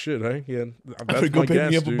 Nice shit, eh? Yeah, I'm gonna go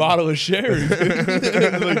pick me up a bottle of sherry.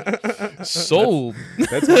 Like, sold.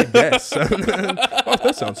 That's my guess. Oh,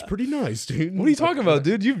 that sounds pretty nice, dude. What are you talking about,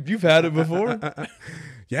 dude? You've had it before.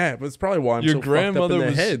 Yeah, but it's probably why I'm Your so grandmother fucked up in the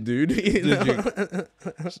was- head, dude.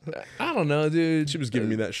 I don't know, dude. She was giving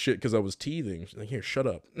me that shit because I was teething. She's like, "Here, shut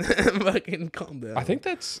up, fucking calm down." I think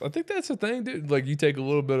that's a thing, dude. Like you take a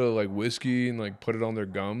little bit of like whiskey and like put it on their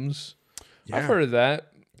gums. Yeah. I've heard of that.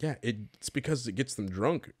 Yeah, it's because it gets them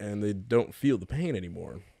drunk and they don't feel the pain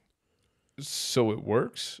anymore. So it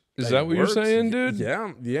works? Is It that what works. you're saying, dude?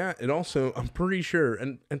 Yeah. It also, I'm pretty sure,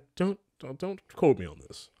 and don't quote me on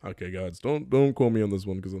this, okay, guys. Don't quote me on this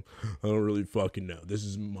one because I don't really fucking know. This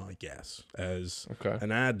is my guess as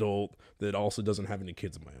an adult that also doesn't have any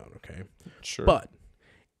kids of my own. Okay, Sure. but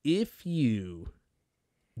if you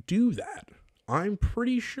do that, I'm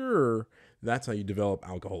pretty sure that's how you develop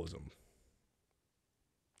alcoholism.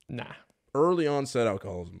 Nah. Early onset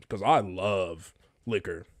alcoholism, because I love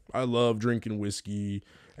liquor. I love drinking whiskey,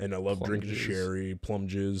 and I love drinking sherry, plum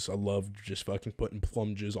jizz. I love just fucking putting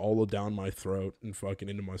plum jizz all down my throat and fucking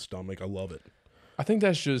into my stomach. I love it. I think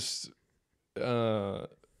that's just I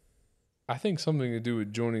think something to do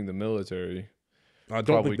with joining the military. I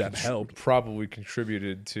don't think that helped. Probably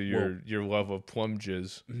contributed to your love of plum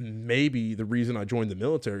jizz. Maybe the reason I joined the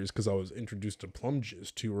military is because I was introduced to plum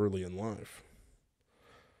jizz too early in life.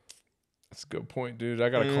 That's a good point, dude. I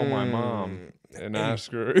gotta call my mom and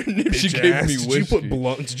ask her if she gave me whiskey.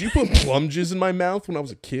 Did you put plum jizz in my mouth when I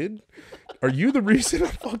was a kid? Are you the reason I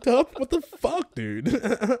fucked up? What the fuck, dude?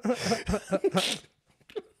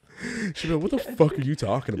 She'd be like, what the fuck are you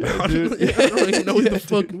talking about? Dude. I don't even know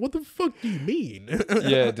what the fuck do you mean?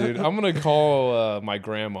 Yeah, dude. I'm gonna call my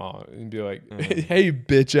grandma and be like, "Hey,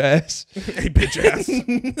 bitch ass. Hey, bitch ass.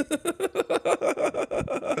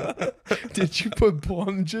 Did you put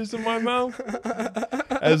plum juice in my mouth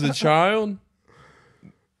as a child?"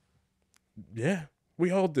 Yeah,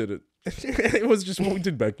 we all did it. It was just what we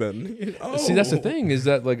did back then. Oh. See, that's the thing is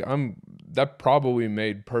that like that probably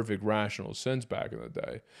made perfect rational sense back in the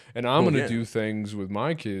day. And I'm going to do things with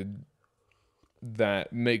my kid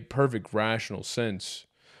that make perfect rational sense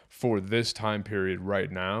for this time period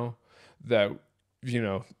right now that,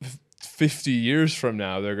 50 years from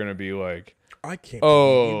now, they're going to be like, I can't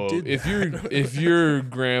oh, believe you did that. if your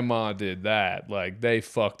grandma did that, like, they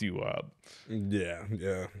fucked you up. Yeah.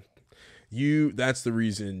 That's the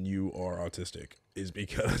reason you are autistic, is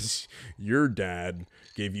because your dad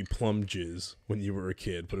gave you plum jizz when you were a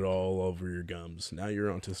kid, put it all over your gums. Now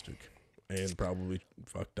you're autistic and probably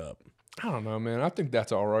fucked up. I don't know, man. I think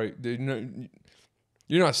that's all right.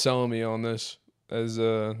 You're not selling me on this as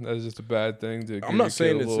just a bad thing. I'm not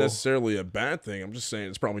saying it's necessarily a bad thing. I'm just saying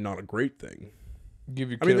it's probably not a great thing. Give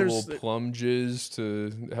your kid a little plum jizz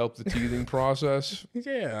to help the teething process.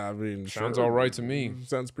 Yeah, I mean, sounds all right to me.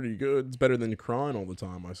 Sounds pretty good. It's better than crying all the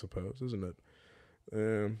time, I suppose, isn't it?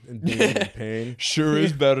 And being in pain. Sure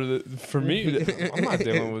is better for me. I'm not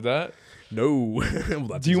dealing with that. No.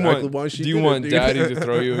 Well, do you want daddy to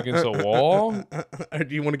throw you against a wall? Or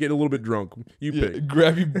do you want to get a little bit drunk? You pick.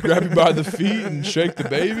 Grab you by the feet and shake the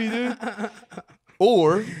baby, dude.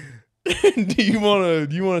 Or do you want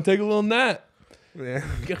to take a little nap? Yeah,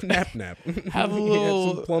 get a nap. Have a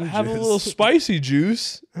little spicy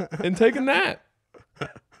juice and take a nap.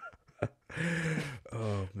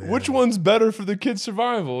 Oh man. Which one's better for the kid's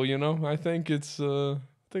survival? I think it's the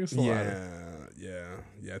latter.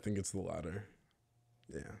 Yeah, I think it's the latter.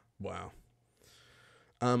 Yeah. Wow.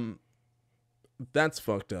 That's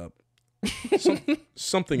fucked up.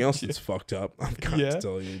 Something else that's fucked up. I've got to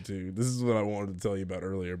tell you too. This is what I wanted to tell you about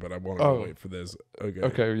earlier, but I wanted to wait for this.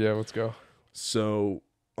 Okay, yeah, let's go. So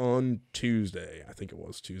on Tuesday, I think it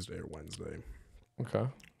was Tuesday or Wednesday. Okay.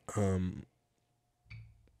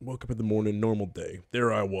 Woke up in the morning, normal day.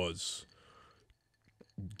 There I was,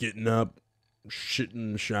 getting up,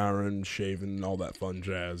 shitting, showering, shaving, all that fun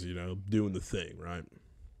jazz, doing the thing, right?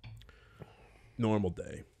 Normal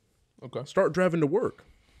day. Okay. Start driving to work.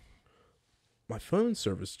 My phone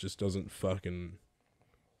service just isn't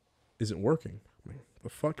working. I mean, the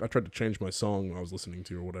fuck? I tried to change my song I was listening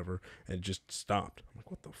to or whatever, and it just stopped. I'm like,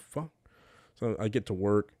 what the fuck? So I get to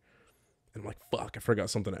work, and I'm like, fuck, I forgot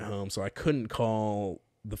something at home, so I couldn't call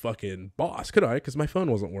the fucking boss, could I? Because my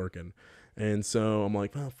phone wasn't working. And so I'm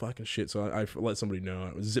like, oh, fucking shit. So I let somebody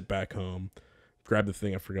know. I zip back home, grab the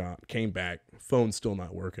thing I forgot, came back, phone's still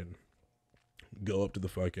not working. Go up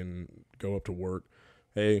to work.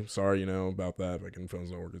 Hey, sorry, about that. Fucking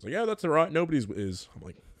phone's not working. It's like, yeah, that's all right. Nobody's is. I'm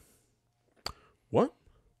like, what?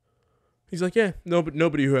 He's like, yeah, no, but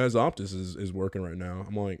nobody who has Optus is working right now.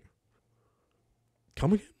 I'm like,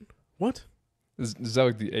 come again? What? Is that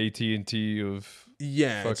like the AT&T of?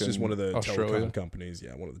 Yeah, it's just one of the telecom companies.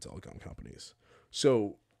 Yeah, one of the telecom companies.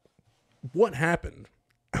 So what happened,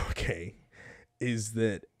 okay, is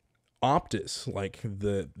that Optus, like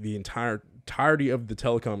the entirety of the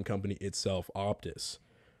telecom company itself, Optus,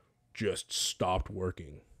 just stopped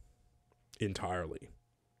working entirely.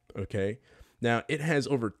 Okay? Now, it has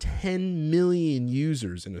over 10 million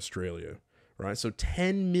users in Australia, right? So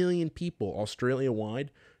 10 million people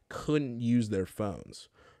Australia-wide couldn't use their phones.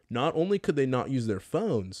 Not only could they not use their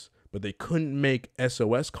phones, but they couldn't make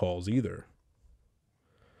SOS calls either.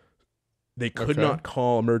 They could not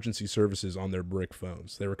call emergency services on their brick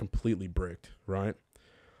phones. They were completely bricked, right?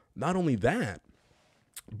 Not only that,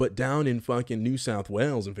 but down in fucking New South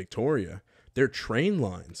Wales and Victoria, their train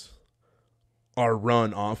lines are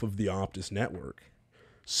run off of the Optus network.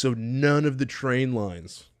 So none of the train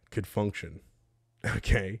lines could function.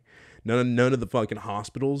 Okay? None of the fucking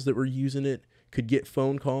hospitals that were using it could get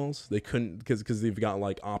phone calls. They couldn't because they've got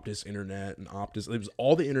like Optus internet and Optus. It was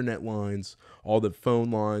all the internet lines, all the phone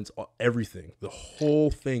lines, everything. The whole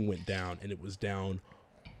thing went down, and it was down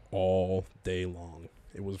all day long.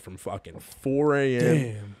 It was from fucking 4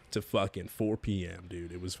 a.m. to fucking 4 p.m.,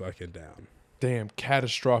 dude. It was fucking down. Damn,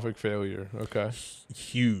 catastrophic failure. Okay.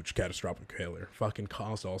 Huge catastrophic failure. Fucking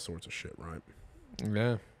caused all sorts of shit, right?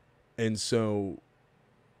 Yeah. And so,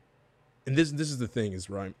 and this is the thing is,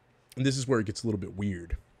 right? And this is where it gets a little bit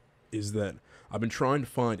weird, is that I've been trying to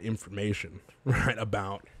find information, right,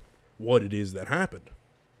 about what it is that happened.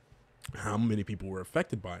 How many people were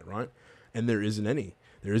affected by it, right? And there isn't any.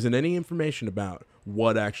 There isn't any information about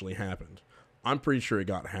what actually happened. I'm pretty sure it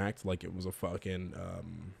got hacked, like it was a fucking,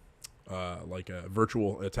 like a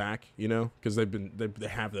virtual attack, because they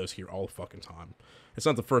have those here all the fucking time. It's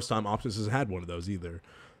not the first time Optus has had one of those either.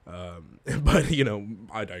 But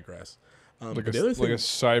I digress. Like a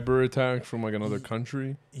cyber attack from like another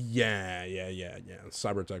country. Yeah.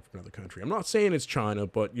 Cyber attack from another country. I'm not saying it's China,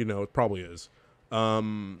 but it probably is.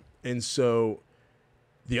 And so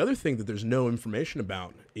The other thing that there's no information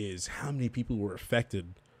about is how many people were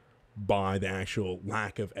affected by the actual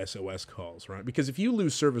lack of SOS calls, right? Because if you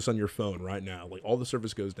lose service on your phone right now, like all the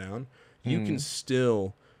service goes down, you can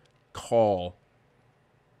still call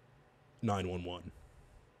 911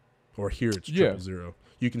 or here it's 000.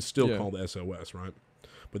 You can still call the SOS, right?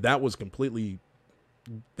 But that was completely,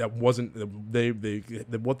 that wasn't,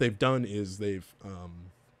 what they've done is they've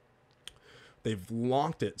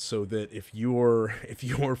locked it so that if your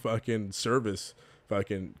fucking service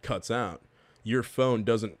fucking cuts out, your phone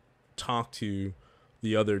doesn't talk to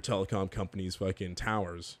the other telecom company's fucking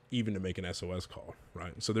towers even to make an SOS call,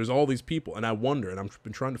 right? So there's all these people, and I wonder, and I've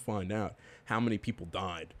been trying to find out how many people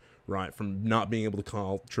died, right, from not being able to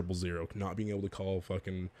call 000, not being able to call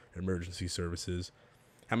fucking emergency services.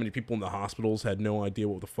 How many people in the hospitals had no idea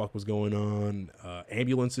what the fuck was going on?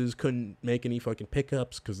 Ambulances couldn't make any fucking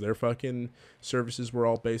pickups because their fucking services were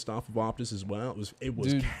all based off of Optus as well. It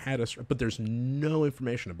was catastrophic, but there's no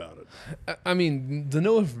information about it. I mean, the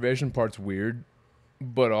no information part's weird,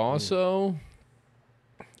 but also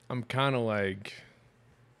I'm kind of like,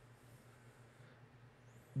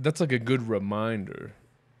 that's like a good reminder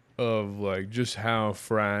of like just how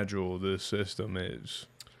fragile this system is.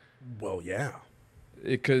 Well, yeah.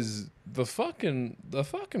 Because the fucking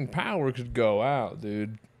power could go out,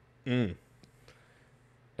 dude. And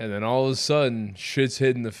then all of a sudden, shit's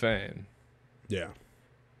hitting the fan. Yeah.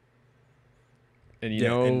 And you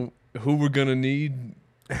know who we're gonna need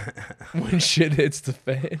when shit hits the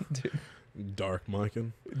fan, dude? Dark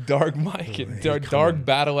Mikan. Dark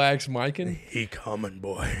Battle Axe Mikan. He coming,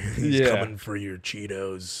 boy. He's coming for your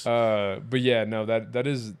Cheetos. But yeah, no, that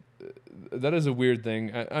is a weird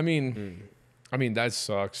thing. I mean, that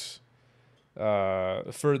sucks.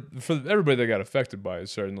 For everybody that got affected by it,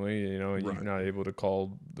 certainly, you know, you're not able to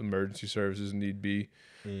call emergency services need be.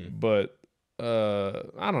 But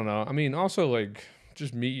I don't know. I mean, also like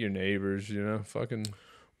just meet your neighbors, you know, fucking.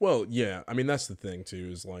 Well, yeah. I mean, that's the thing too.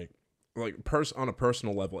 Is like on a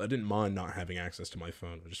personal level, I didn't mind not having access to my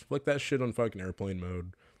phone. I just flick that shit on fucking airplane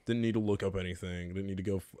mode. Didn't need to look up anything. Didn't need to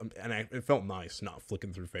go, and it felt nice not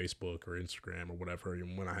flicking through Facebook or Instagram or whatever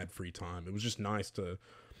when I had free time. It was just nice to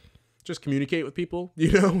just communicate with people.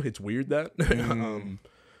 You know, it's weird that,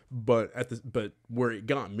 but where it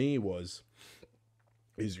got me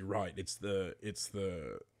is you're right. It's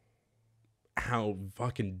the how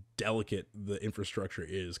fucking delicate the infrastructure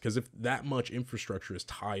is. Because if that much infrastructure is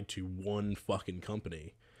tied to one fucking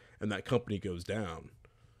company, and that company goes down,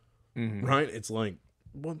 right? It's like.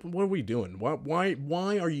 What are we doing?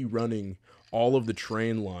 Why are you running all of the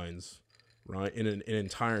train lines, right, in an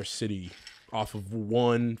entire city off of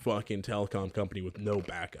one fucking telecom company with no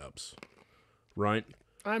backups, right?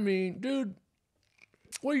 I mean, dude,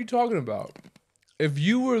 what are you talking about? If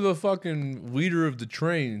you were the fucking leader of the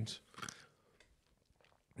trains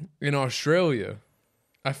in Australia,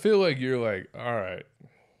 I feel like you're like, all right,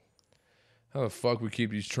 how the fuck we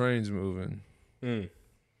keep these trains moving?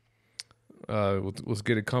 Let's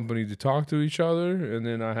get a company to talk to each other, and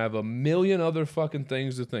then I have a million other fucking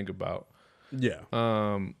things to think about. Yeah.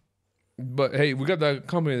 But hey, we got that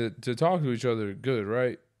company to talk to each other. Good,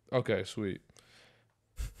 right? Okay, sweet.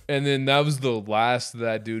 And then that was the last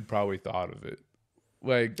that dude probably thought of it.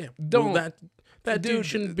 Like, that dude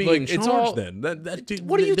shouldn't be like, in charge then. That dude.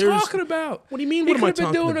 What are you talking about? What do you mean? What am I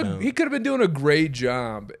talking about? He could have been doing a great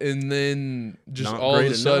job, and then just all of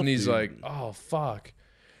a sudden he's like, "Oh fuck."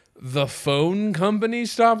 The phone company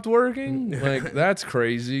stopped working? Like, that's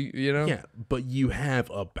crazy, you know? Yeah, but you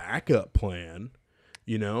have a backup plan,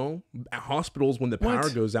 you know? At hospitals, when the power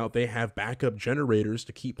goes out, they have backup generators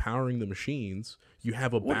to keep powering the machines. You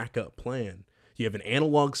have a backup plan. You have an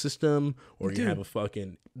analog system, or you have a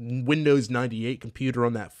fucking Windows 98 computer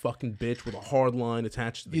on that fucking bitch with a hard line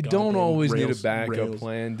attached to the You don't always need a backup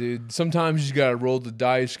plan, dude. Sometimes you gotta roll the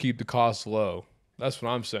dice, keep the costs low. That's what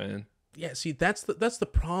I'm saying. Yeah, see, that's the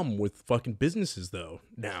problem with fucking businesses though.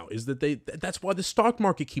 Now is that that's why the stock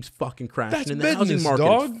market keeps fucking crashing and the housing market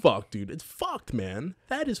is fucked, dude. It's fucked, man.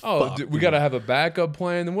 That is fucked. Dude, we gotta have a backup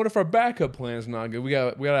plan. Then what if our backup plan is not good? We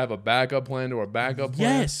gotta have a backup plan to our backup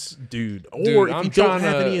plan. Yes, dude. Or if you don't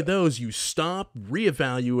have any of those, you stop,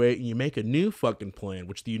 reevaluate, and you make a new fucking plan,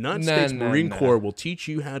 which the United States Marine Corps will teach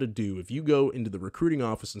you how to do if you go into the recruiting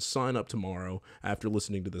office and sign up tomorrow after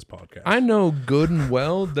listening to this podcast. I know good and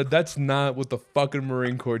well that's not what the fucking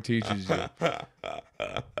Marine Corps teaches you.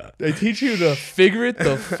 They teach you to figure it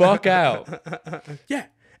the fuck out. Yeah,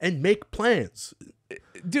 and make plans.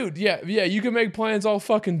 Dude, yeah, you can make plans all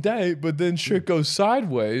fucking day, but then shit goes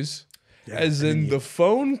sideways. Yeah, as in the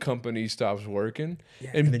phone company stops working,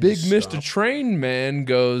 and Big Mr. Train Man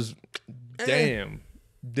goes, damn.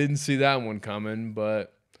 Didn't see that one coming,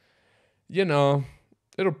 but you know,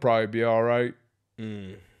 it'll probably be all right.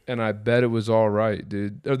 And I bet it was all right,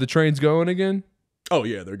 dude. Are the trains going again? Oh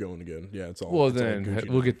yeah, they're going again. Yeah, it's all. Well, it's all then Gucci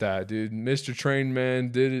look now. at that, dude. Mr. Train Man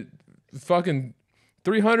did it. Fucking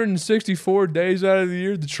 364 days out of the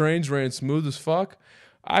year, the trains ran smooth as fuck.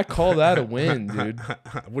 I call that a win, dude.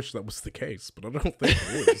 I wish that was the case, but I don't think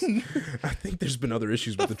it is. I think there's been other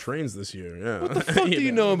issues with the trains this year. Yeah. What the fuck do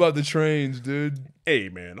you know about the trains, dude? Hey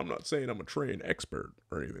man, I'm not saying I'm a train expert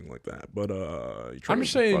or anything like that, but I'm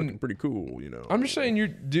just saying fucking pretty cool, you know. I'm just saying,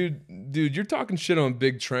 dude. You're talking shit on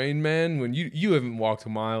Big Train Man when you haven't walked a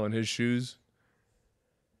mile in his shoes.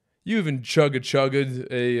 You haven't chugged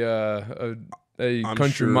a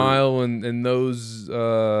country sure. mile in those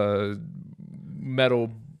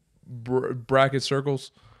metal bracket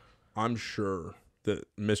circles. I'm sure that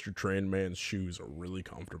Mr. Train Man's shoes are really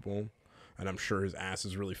comfortable. And I'm sure his ass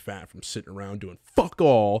is really fat from sitting around doing fuck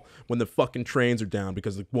all when the fucking trains are down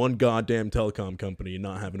because of one goddamn telecom company and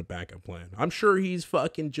not having a backup plan. I'm sure he's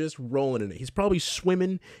fucking just rolling in it. He's probably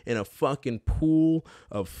swimming in a fucking pool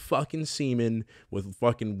of fucking semen with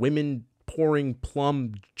fucking women pouring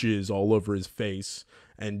plum jizz all over his face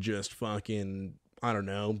and just fucking, I don't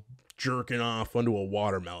know, jerking off onto a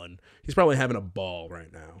watermelon. He's probably having a ball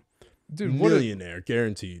right now. Dude, millionaire,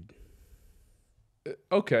 guaranteed.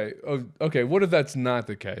 Okay. What if that's not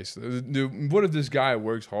the case? Dude, what if this guy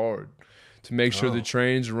works hard to make sure the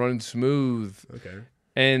trains are running smooth? Okay.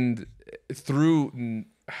 And through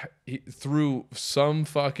some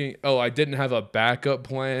fucking I didn't have a backup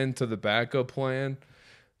plan to the backup plan.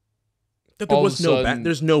 That there was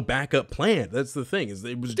there's no backup plan. That's the thing. Is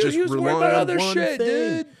it was just he was relying worried about on other one shit,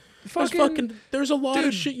 thing. dude. There's a lot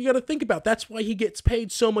of shit you got to think about. That's why he gets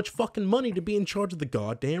paid so much fucking money to be in charge of the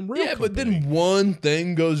goddamn rail company. But then one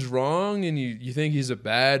thing goes wrong and you think he's a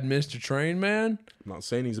bad Mr. Train Man? I'm not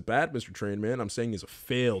saying he's a bad Mr. Train Man. I'm saying he's a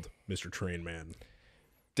failed Mr. Train Man.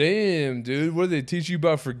 Damn, dude. What do they teach you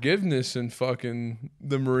about forgiveness in fucking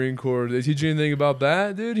the Marine Corps? Did they teach you anything about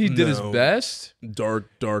that, dude? He did his best.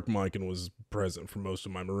 Dark Mikan was present for most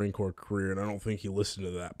of my Marine Corps career, and I don't think he listened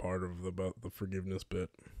to that part of about the forgiveness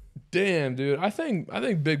bit. Damn, dude. I think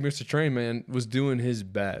Big Mr. Train Man was doing his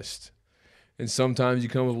best. And sometimes you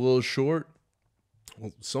come a little short.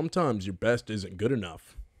 Well, sometimes your best isn't good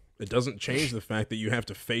enough. It doesn't change the fact that you have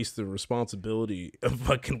to face the responsibility of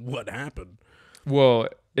fucking what happened. Well,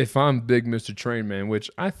 if I'm Big Mr. Train Man,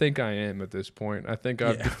 which I think I am at this point, I think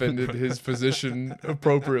I've defended his position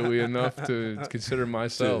appropriately enough to consider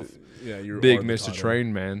myself you're Big Mr.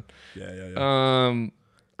 Train Man. Yeah.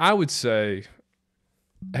 I would say,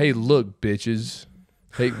 hey, look, bitches.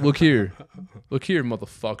 Hey, look here. Look here,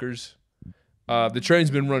 motherfuckers. The train's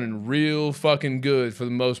been running real fucking good for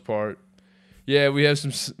the most part. Yeah, we have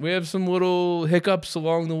some little hiccups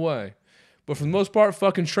along the way. But for the most part,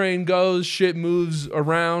 fucking train goes, shit moves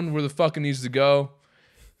around where the fucking needs to go.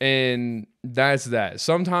 And that's that.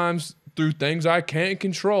 Sometimes through things I can't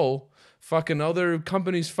control, fucking other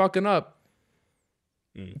companies fucking up.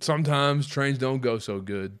 Sometimes trains don't go so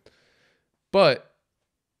good. But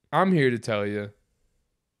I'm here to tell you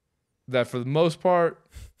that for the most part,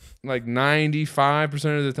 like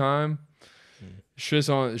 95% of the time, shit's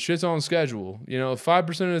on schedule. 5%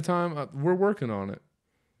 of the time, we're working on it.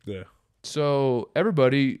 Yeah. So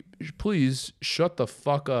everybody, please shut the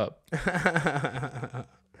fuck up.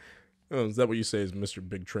 Oh, is that what you say is Big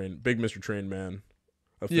Mr. Train Man?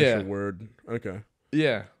 Official word. Okay.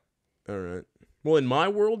 Yeah. All right. Well, in my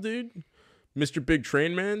world, dude, Mr. Big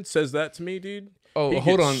Train Man says that to me, dude. Oh,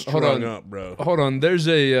 hold on, up, bro. Hold on. There's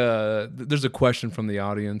a question from the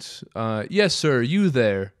audience. Yes, sir. You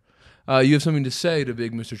there? You have something to say to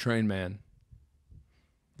Big Mr. Train Man?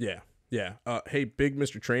 Yeah. Hey, Big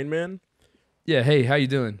Mr. Train Man. Yeah. Hey, how you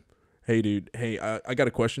doing? Hey, dude. Hey, I got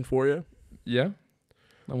a question for you. Yeah.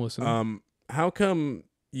 I'm listening. How come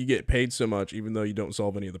you get paid so much even though you don't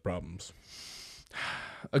solve any of the problems?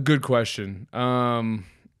 A good question.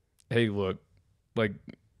 Hey, look, like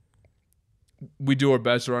we do our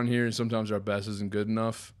best around here, and sometimes our best isn't good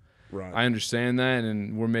enough. Right. I understand that,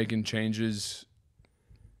 and we're making changes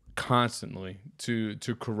constantly to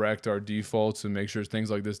correct our defaults and make sure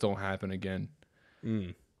things like this don't happen again.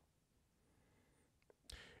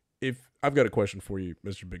 If I've got a question for you,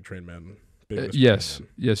 Mr. Big Train Man. Yes,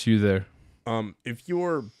 you there. If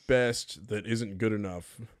your best that isn't good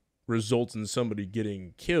enough results in somebody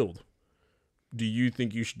getting killed, do you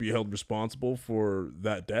think you should be held responsible for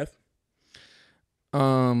that death?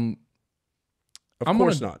 Of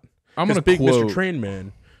course not. I'm gonna Big quote Mr. Train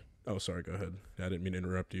Man Oh, sorry. Go ahead. I didn't mean to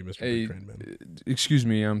interrupt you, Mr. Hey, Big Train Man. excuse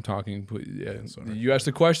me, I'm talking. Yeah, sorry. you asked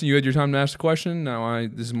a question. You had your time to ask the question. Now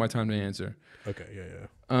this is my time to answer. Okay. Yeah.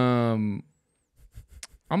 I'm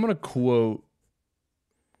gonna quote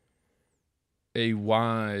a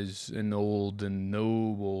wise and old and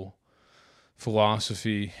noble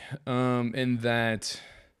philosophy, in that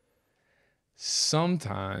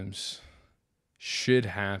sometimes shit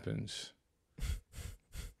happens.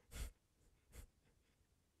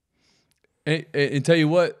 And tell you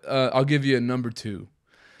what, I'll give you a number 2.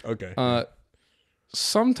 Okay.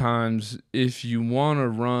 Sometimes if you want to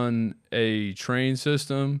run a train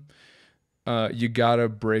system, you gotta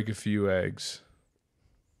break a few eggs.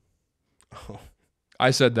 Oh.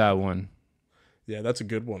 I said that one. Yeah, that's a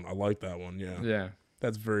good one. I like that one. Yeah.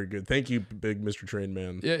 That's very good. Thank you, big Mr. Train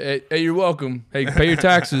Man. Yeah. Hey, you're welcome. Hey, pay your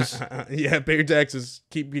taxes. Yeah, pay your taxes.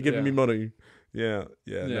 Keep giving me money. Yeah.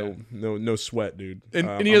 No sweat, dude.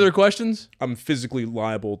 Any other questions? I'm physically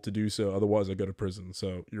liable to do so. Otherwise, I go to prison.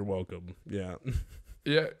 So you're welcome. Yeah.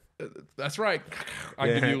 Yeah, that's right. I'll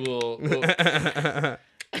give you a little...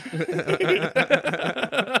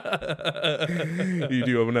 You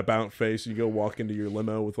do have an about face. You go walk into your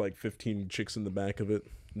limo with like 15 chicks in the back of it,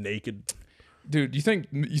 naked. Dude, you think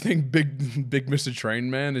big Mr. Train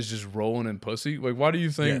Man is just rolling in pussy? Like, why do you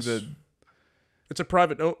think that? It's a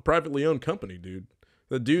privately owned company, dude.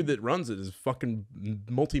 The dude that runs it is fucking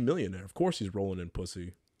multi-millionaire. Of course he's rolling in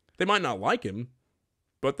pussy. They might not like him,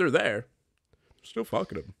 but they're there. Still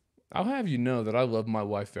fucking him. I'll have you know that I love my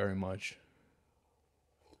wife very much.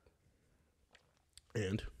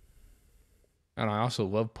 And I also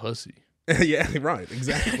love pussy. Yeah, right.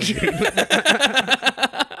 Exactly.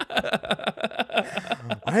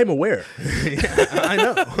 I am aware. Yeah, I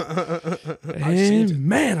know. I've seen it.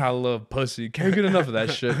 Man, I love pussy. Can't get enough of that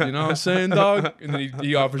shit. You know what I'm saying, dog? And then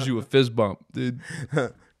he offers you a fist bump, dude.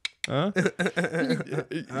 Huh?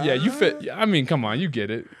 Yeah, you fit. I mean, come on, you get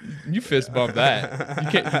it. You fist bump that. You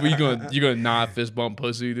can't. You gonna not fist bump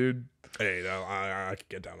pussy, dude? Hey, no, I could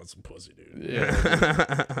get down with some pussy, dude.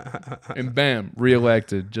 Yeah. And bam,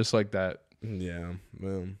 reelected just like that. Yeah.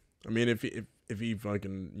 Well, I mean, if he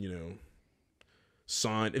fucking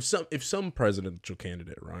signed, if some presidential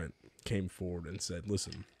candidate, right, came forward and said,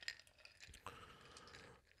 listen,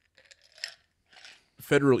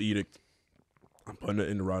 federal edict, I'm putting it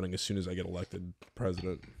into writing as soon as I get elected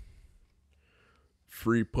president.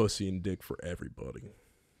 Free pussy and dick for everybody.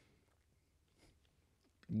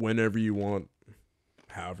 Whenever you want,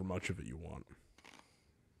 however much of it you want.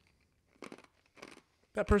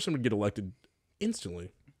 That person would get elected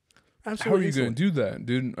instantly. Absolutely. How are you going to do that,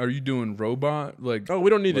 dude? Are you doing robot? Oh, we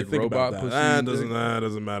don't need like to think about that. pussy That dick?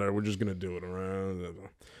 doesn't matter. We're just going to do it around.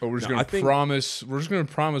 Or we're just going to promise. We're just going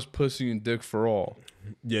to promise pussy and dick for all.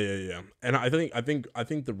 Yeah. And I think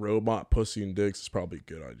the robot pussy and dicks is probably a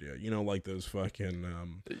good idea. Like those fucking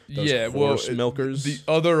horse milkers. The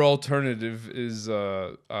other alternative is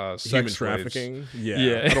sex human slaves. trafficking.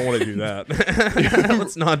 Yeah. I don't want to do that.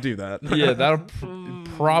 Let's not do that. Yeah, that'll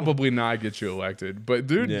probably not get you elected. But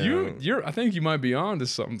dude, I think you might be on to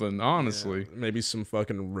something. Honestly, maybe some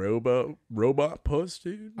fucking robot puss,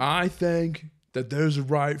 dude. I think that there's a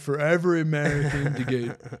right for every American to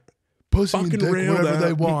get pussy and dick whenever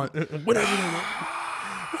they want. Whatever they want.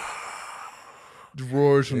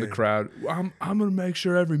 Roars from the crowd. I'm gonna make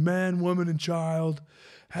sure every man, woman, and child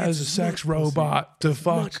has a sex robot to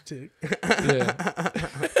fuck. Yeah.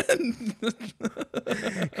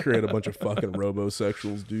 Create a bunch of fucking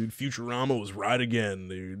robosexuals, dude. Futurama was right again,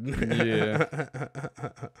 dude. Yeah.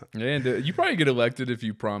 And you probably get elected if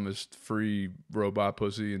you promised free robot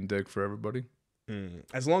pussy and dick for everybody.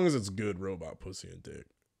 As long as it's good robot pussy and dick.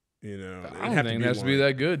 I don't think it has to be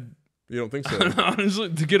that good. You don't think so? Honestly,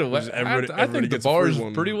 to get elected, I think the bar is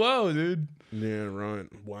pretty low, dude. Yeah, right.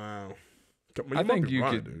 Wow. I think you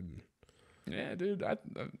could, dude. Yeah, dude.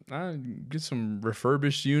 I get some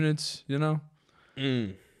refurbished units.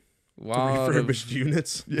 Refurbished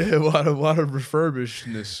units. Yeah, a lot of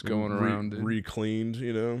refurbishedness going around.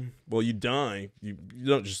 Recleaned. Well, you die. You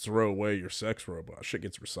don't just throw away your sex robot. Shit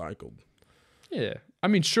gets recycled. Yeah, I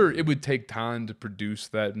mean, sure, it would take time to produce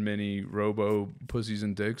that many robo pussies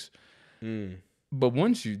and dicks. But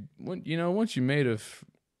once you made a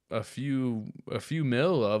few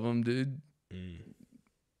mil of them, dude.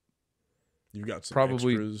 You got some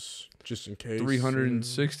probably extras just in case.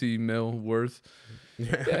 360 mil worth.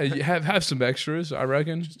 Yeah, you have some extras, I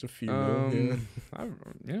reckon. Just a few mil.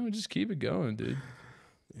 Yeah. Just keep it going, dude.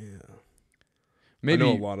 Yeah. Maybe I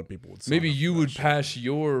know a lot of people would. Maybe you would pass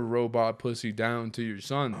your robot pussy down to your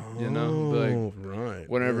son. Right.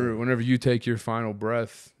 Whenever you take your final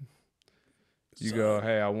breath. You go,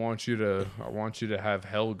 hey, I want you to have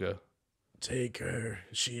Helga. Take her.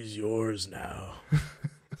 She's yours now.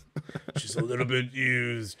 She's a little bit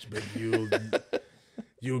used, but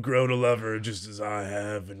you'll grow to love her just as I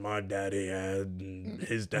have, and my daddy had, and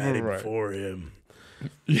his daddy before him.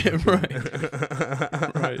 Yeah, right.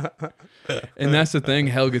 Right. And that's the thing.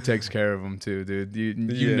 Helga takes care of him too, dude.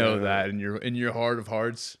 You know that in your heart of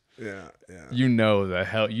hearts. Yeah, yeah. You know that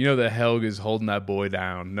Helga's holding that boy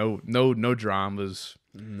down. No dramas.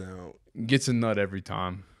 No. Gets a nut every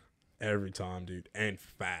time. Every time, dude, and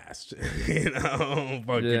fast. Fucking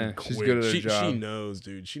quick. She's good at her job. She knows,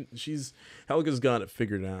 dude. She's Helga's got it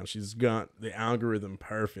figured out. She's got the algorithm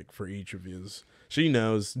perfect for each of you. She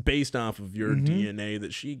knows based off of your DNA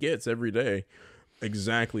that she gets every day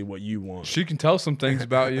exactly what you want. She can tell some things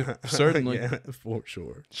about you, certainly. Yeah, for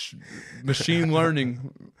sure. Machine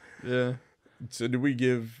learning. Yeah. So are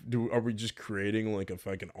we just creating like a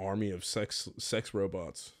fucking army of sex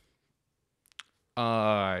robots?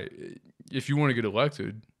 If you want to get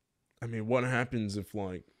elected. I mean, what happens if,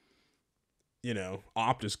 like,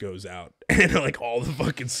 Optus goes out and like all the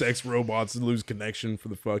fucking sex robots lose connection for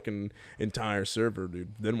the fucking entire server,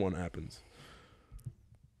 dude? Then what happens?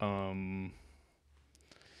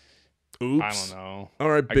 Oops. I don't know.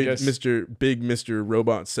 All right, big Mr.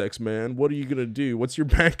 Robot Sex Man. What are you gonna do? What's your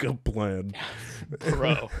backup plan?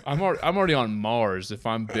 Bro, I'm already on Mars if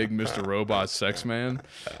I'm big Mr. Robot Sex Man.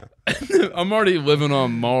 I'm already living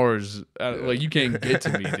on Mars. Like, you can't get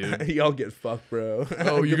to me, dude. Y'all get fucked, bro.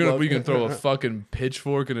 Oh, we can throw a fucking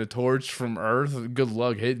pitchfork and a torch from Earth? Good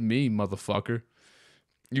luck hitting me, motherfucker.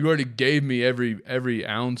 You already gave me every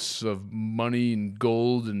ounce of money and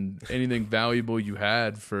gold and anything valuable you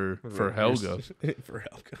had for Helga. For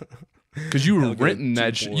Helga. Because you were renting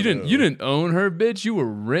that shit. You didn't own her, bitch. You were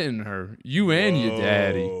renting her. You and your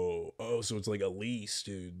daddy. Oh, so it's like a lease,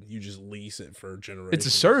 dude. You just lease it for generations. It's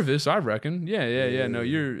a service, I reckon. Yeah. No,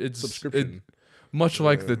 it's subscription. Much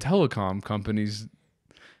like the telecom companies.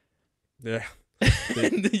 Yeah.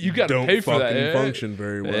 You got to pay for that. Don't function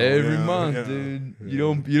very well every month, dude.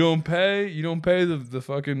 Yeah. You don't pay the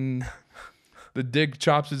fucking the dick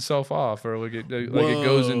chops itself off, or like it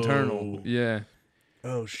goes internal. Yeah.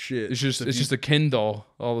 Oh shit. It's just a Ken doll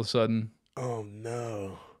all of a sudden. Oh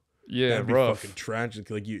no. Yeah, that'd be rough. fucking tragic.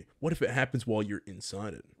 Like, what if it happens while you're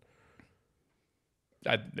inside it?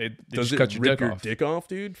 Does it cut your dick off,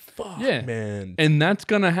 dude? Fuck, yeah, man. And that's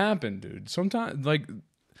gonna happen, dude. Sometimes, like,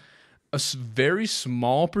 a very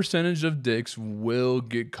small percentage of dicks will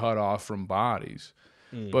get cut off from bodies,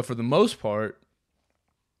 but for the most part,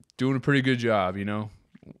 doing a pretty good job. A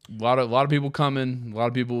lot of people coming. A lot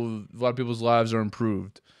of people's lives are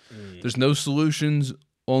improved. There's no solutions,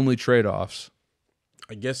 only trade-offs.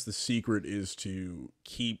 I guess the secret is to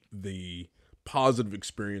keep the positive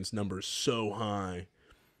experience numbers so high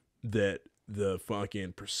that the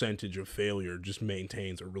fucking percentage of failure just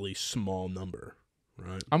maintains a really small number,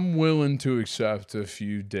 right? I'm willing to accept a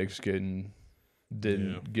few dicks getting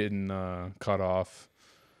cut off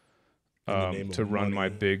to run my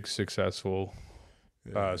big successful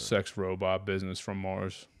sex robot business from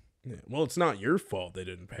Mars. Yeah. Well, it's not your fault they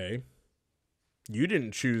didn't pay. You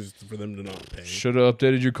didn't choose for them to not pay. Should have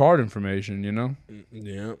updated your card information,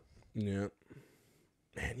 Yeah. Man,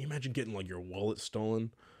 you imagine getting like your wallet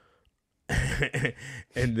stolen,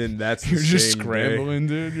 and then that's you're just scrambling,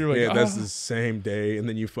 dude. You're like, that's the same day, and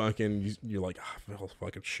then you're like, I feel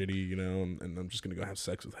fucking shitty, and I'm just gonna go have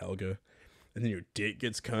sex with Helga, and then your dick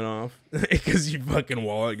gets cut off because your fucking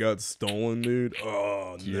wallet got stolen, dude.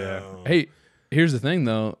 Oh no. Yeah. Hey, here's the thing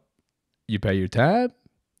though, you pay your tab.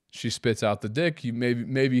 She spits out the dick. You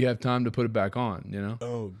maybe you have time to put it back on.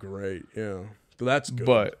 Oh, great, yeah. So that's good.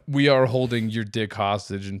 But we are holding your dick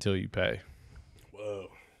hostage until you pay. Whoa.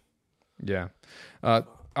 Yeah. I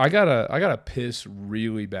gotta piss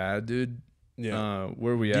really bad, dude. Yeah.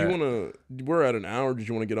 Where we at? We're at an hour. Did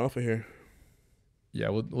you want to get off of here? Yeah.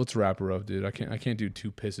 Let's wrap her up, dude. I can't do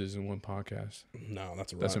two pisses in one podcast. No,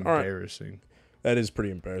 that's That's embarrassing. Right. That is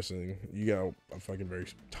pretty embarrassing. You got a fucking very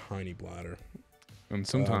tiny bladder. And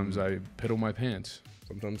sometimes I piddle my pants.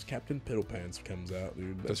 Sometimes Captain Piddlepants comes out,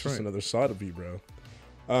 dude. That's just right. Another side of you, bro.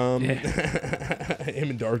 Him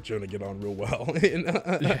and Dark Jonah get on real well.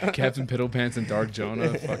 Captain Piddlepants and Dark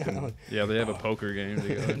Jonah. Fucking, yeah, they have a poker game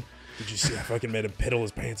together. Did you see I fucking made him piddle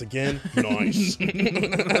his pants again? Nice.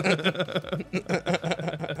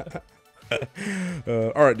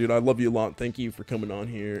 All right, dude. I love you a lot. Thank you for coming on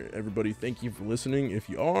here. Everybody, thank you for listening if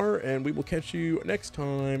you are. And we will catch you next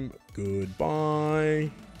time.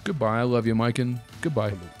 Goodbye. Goodbye. I love you, Miken.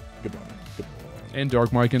 Goodbye. Goodbye. And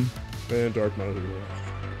Dark Miken. And Dark Miken.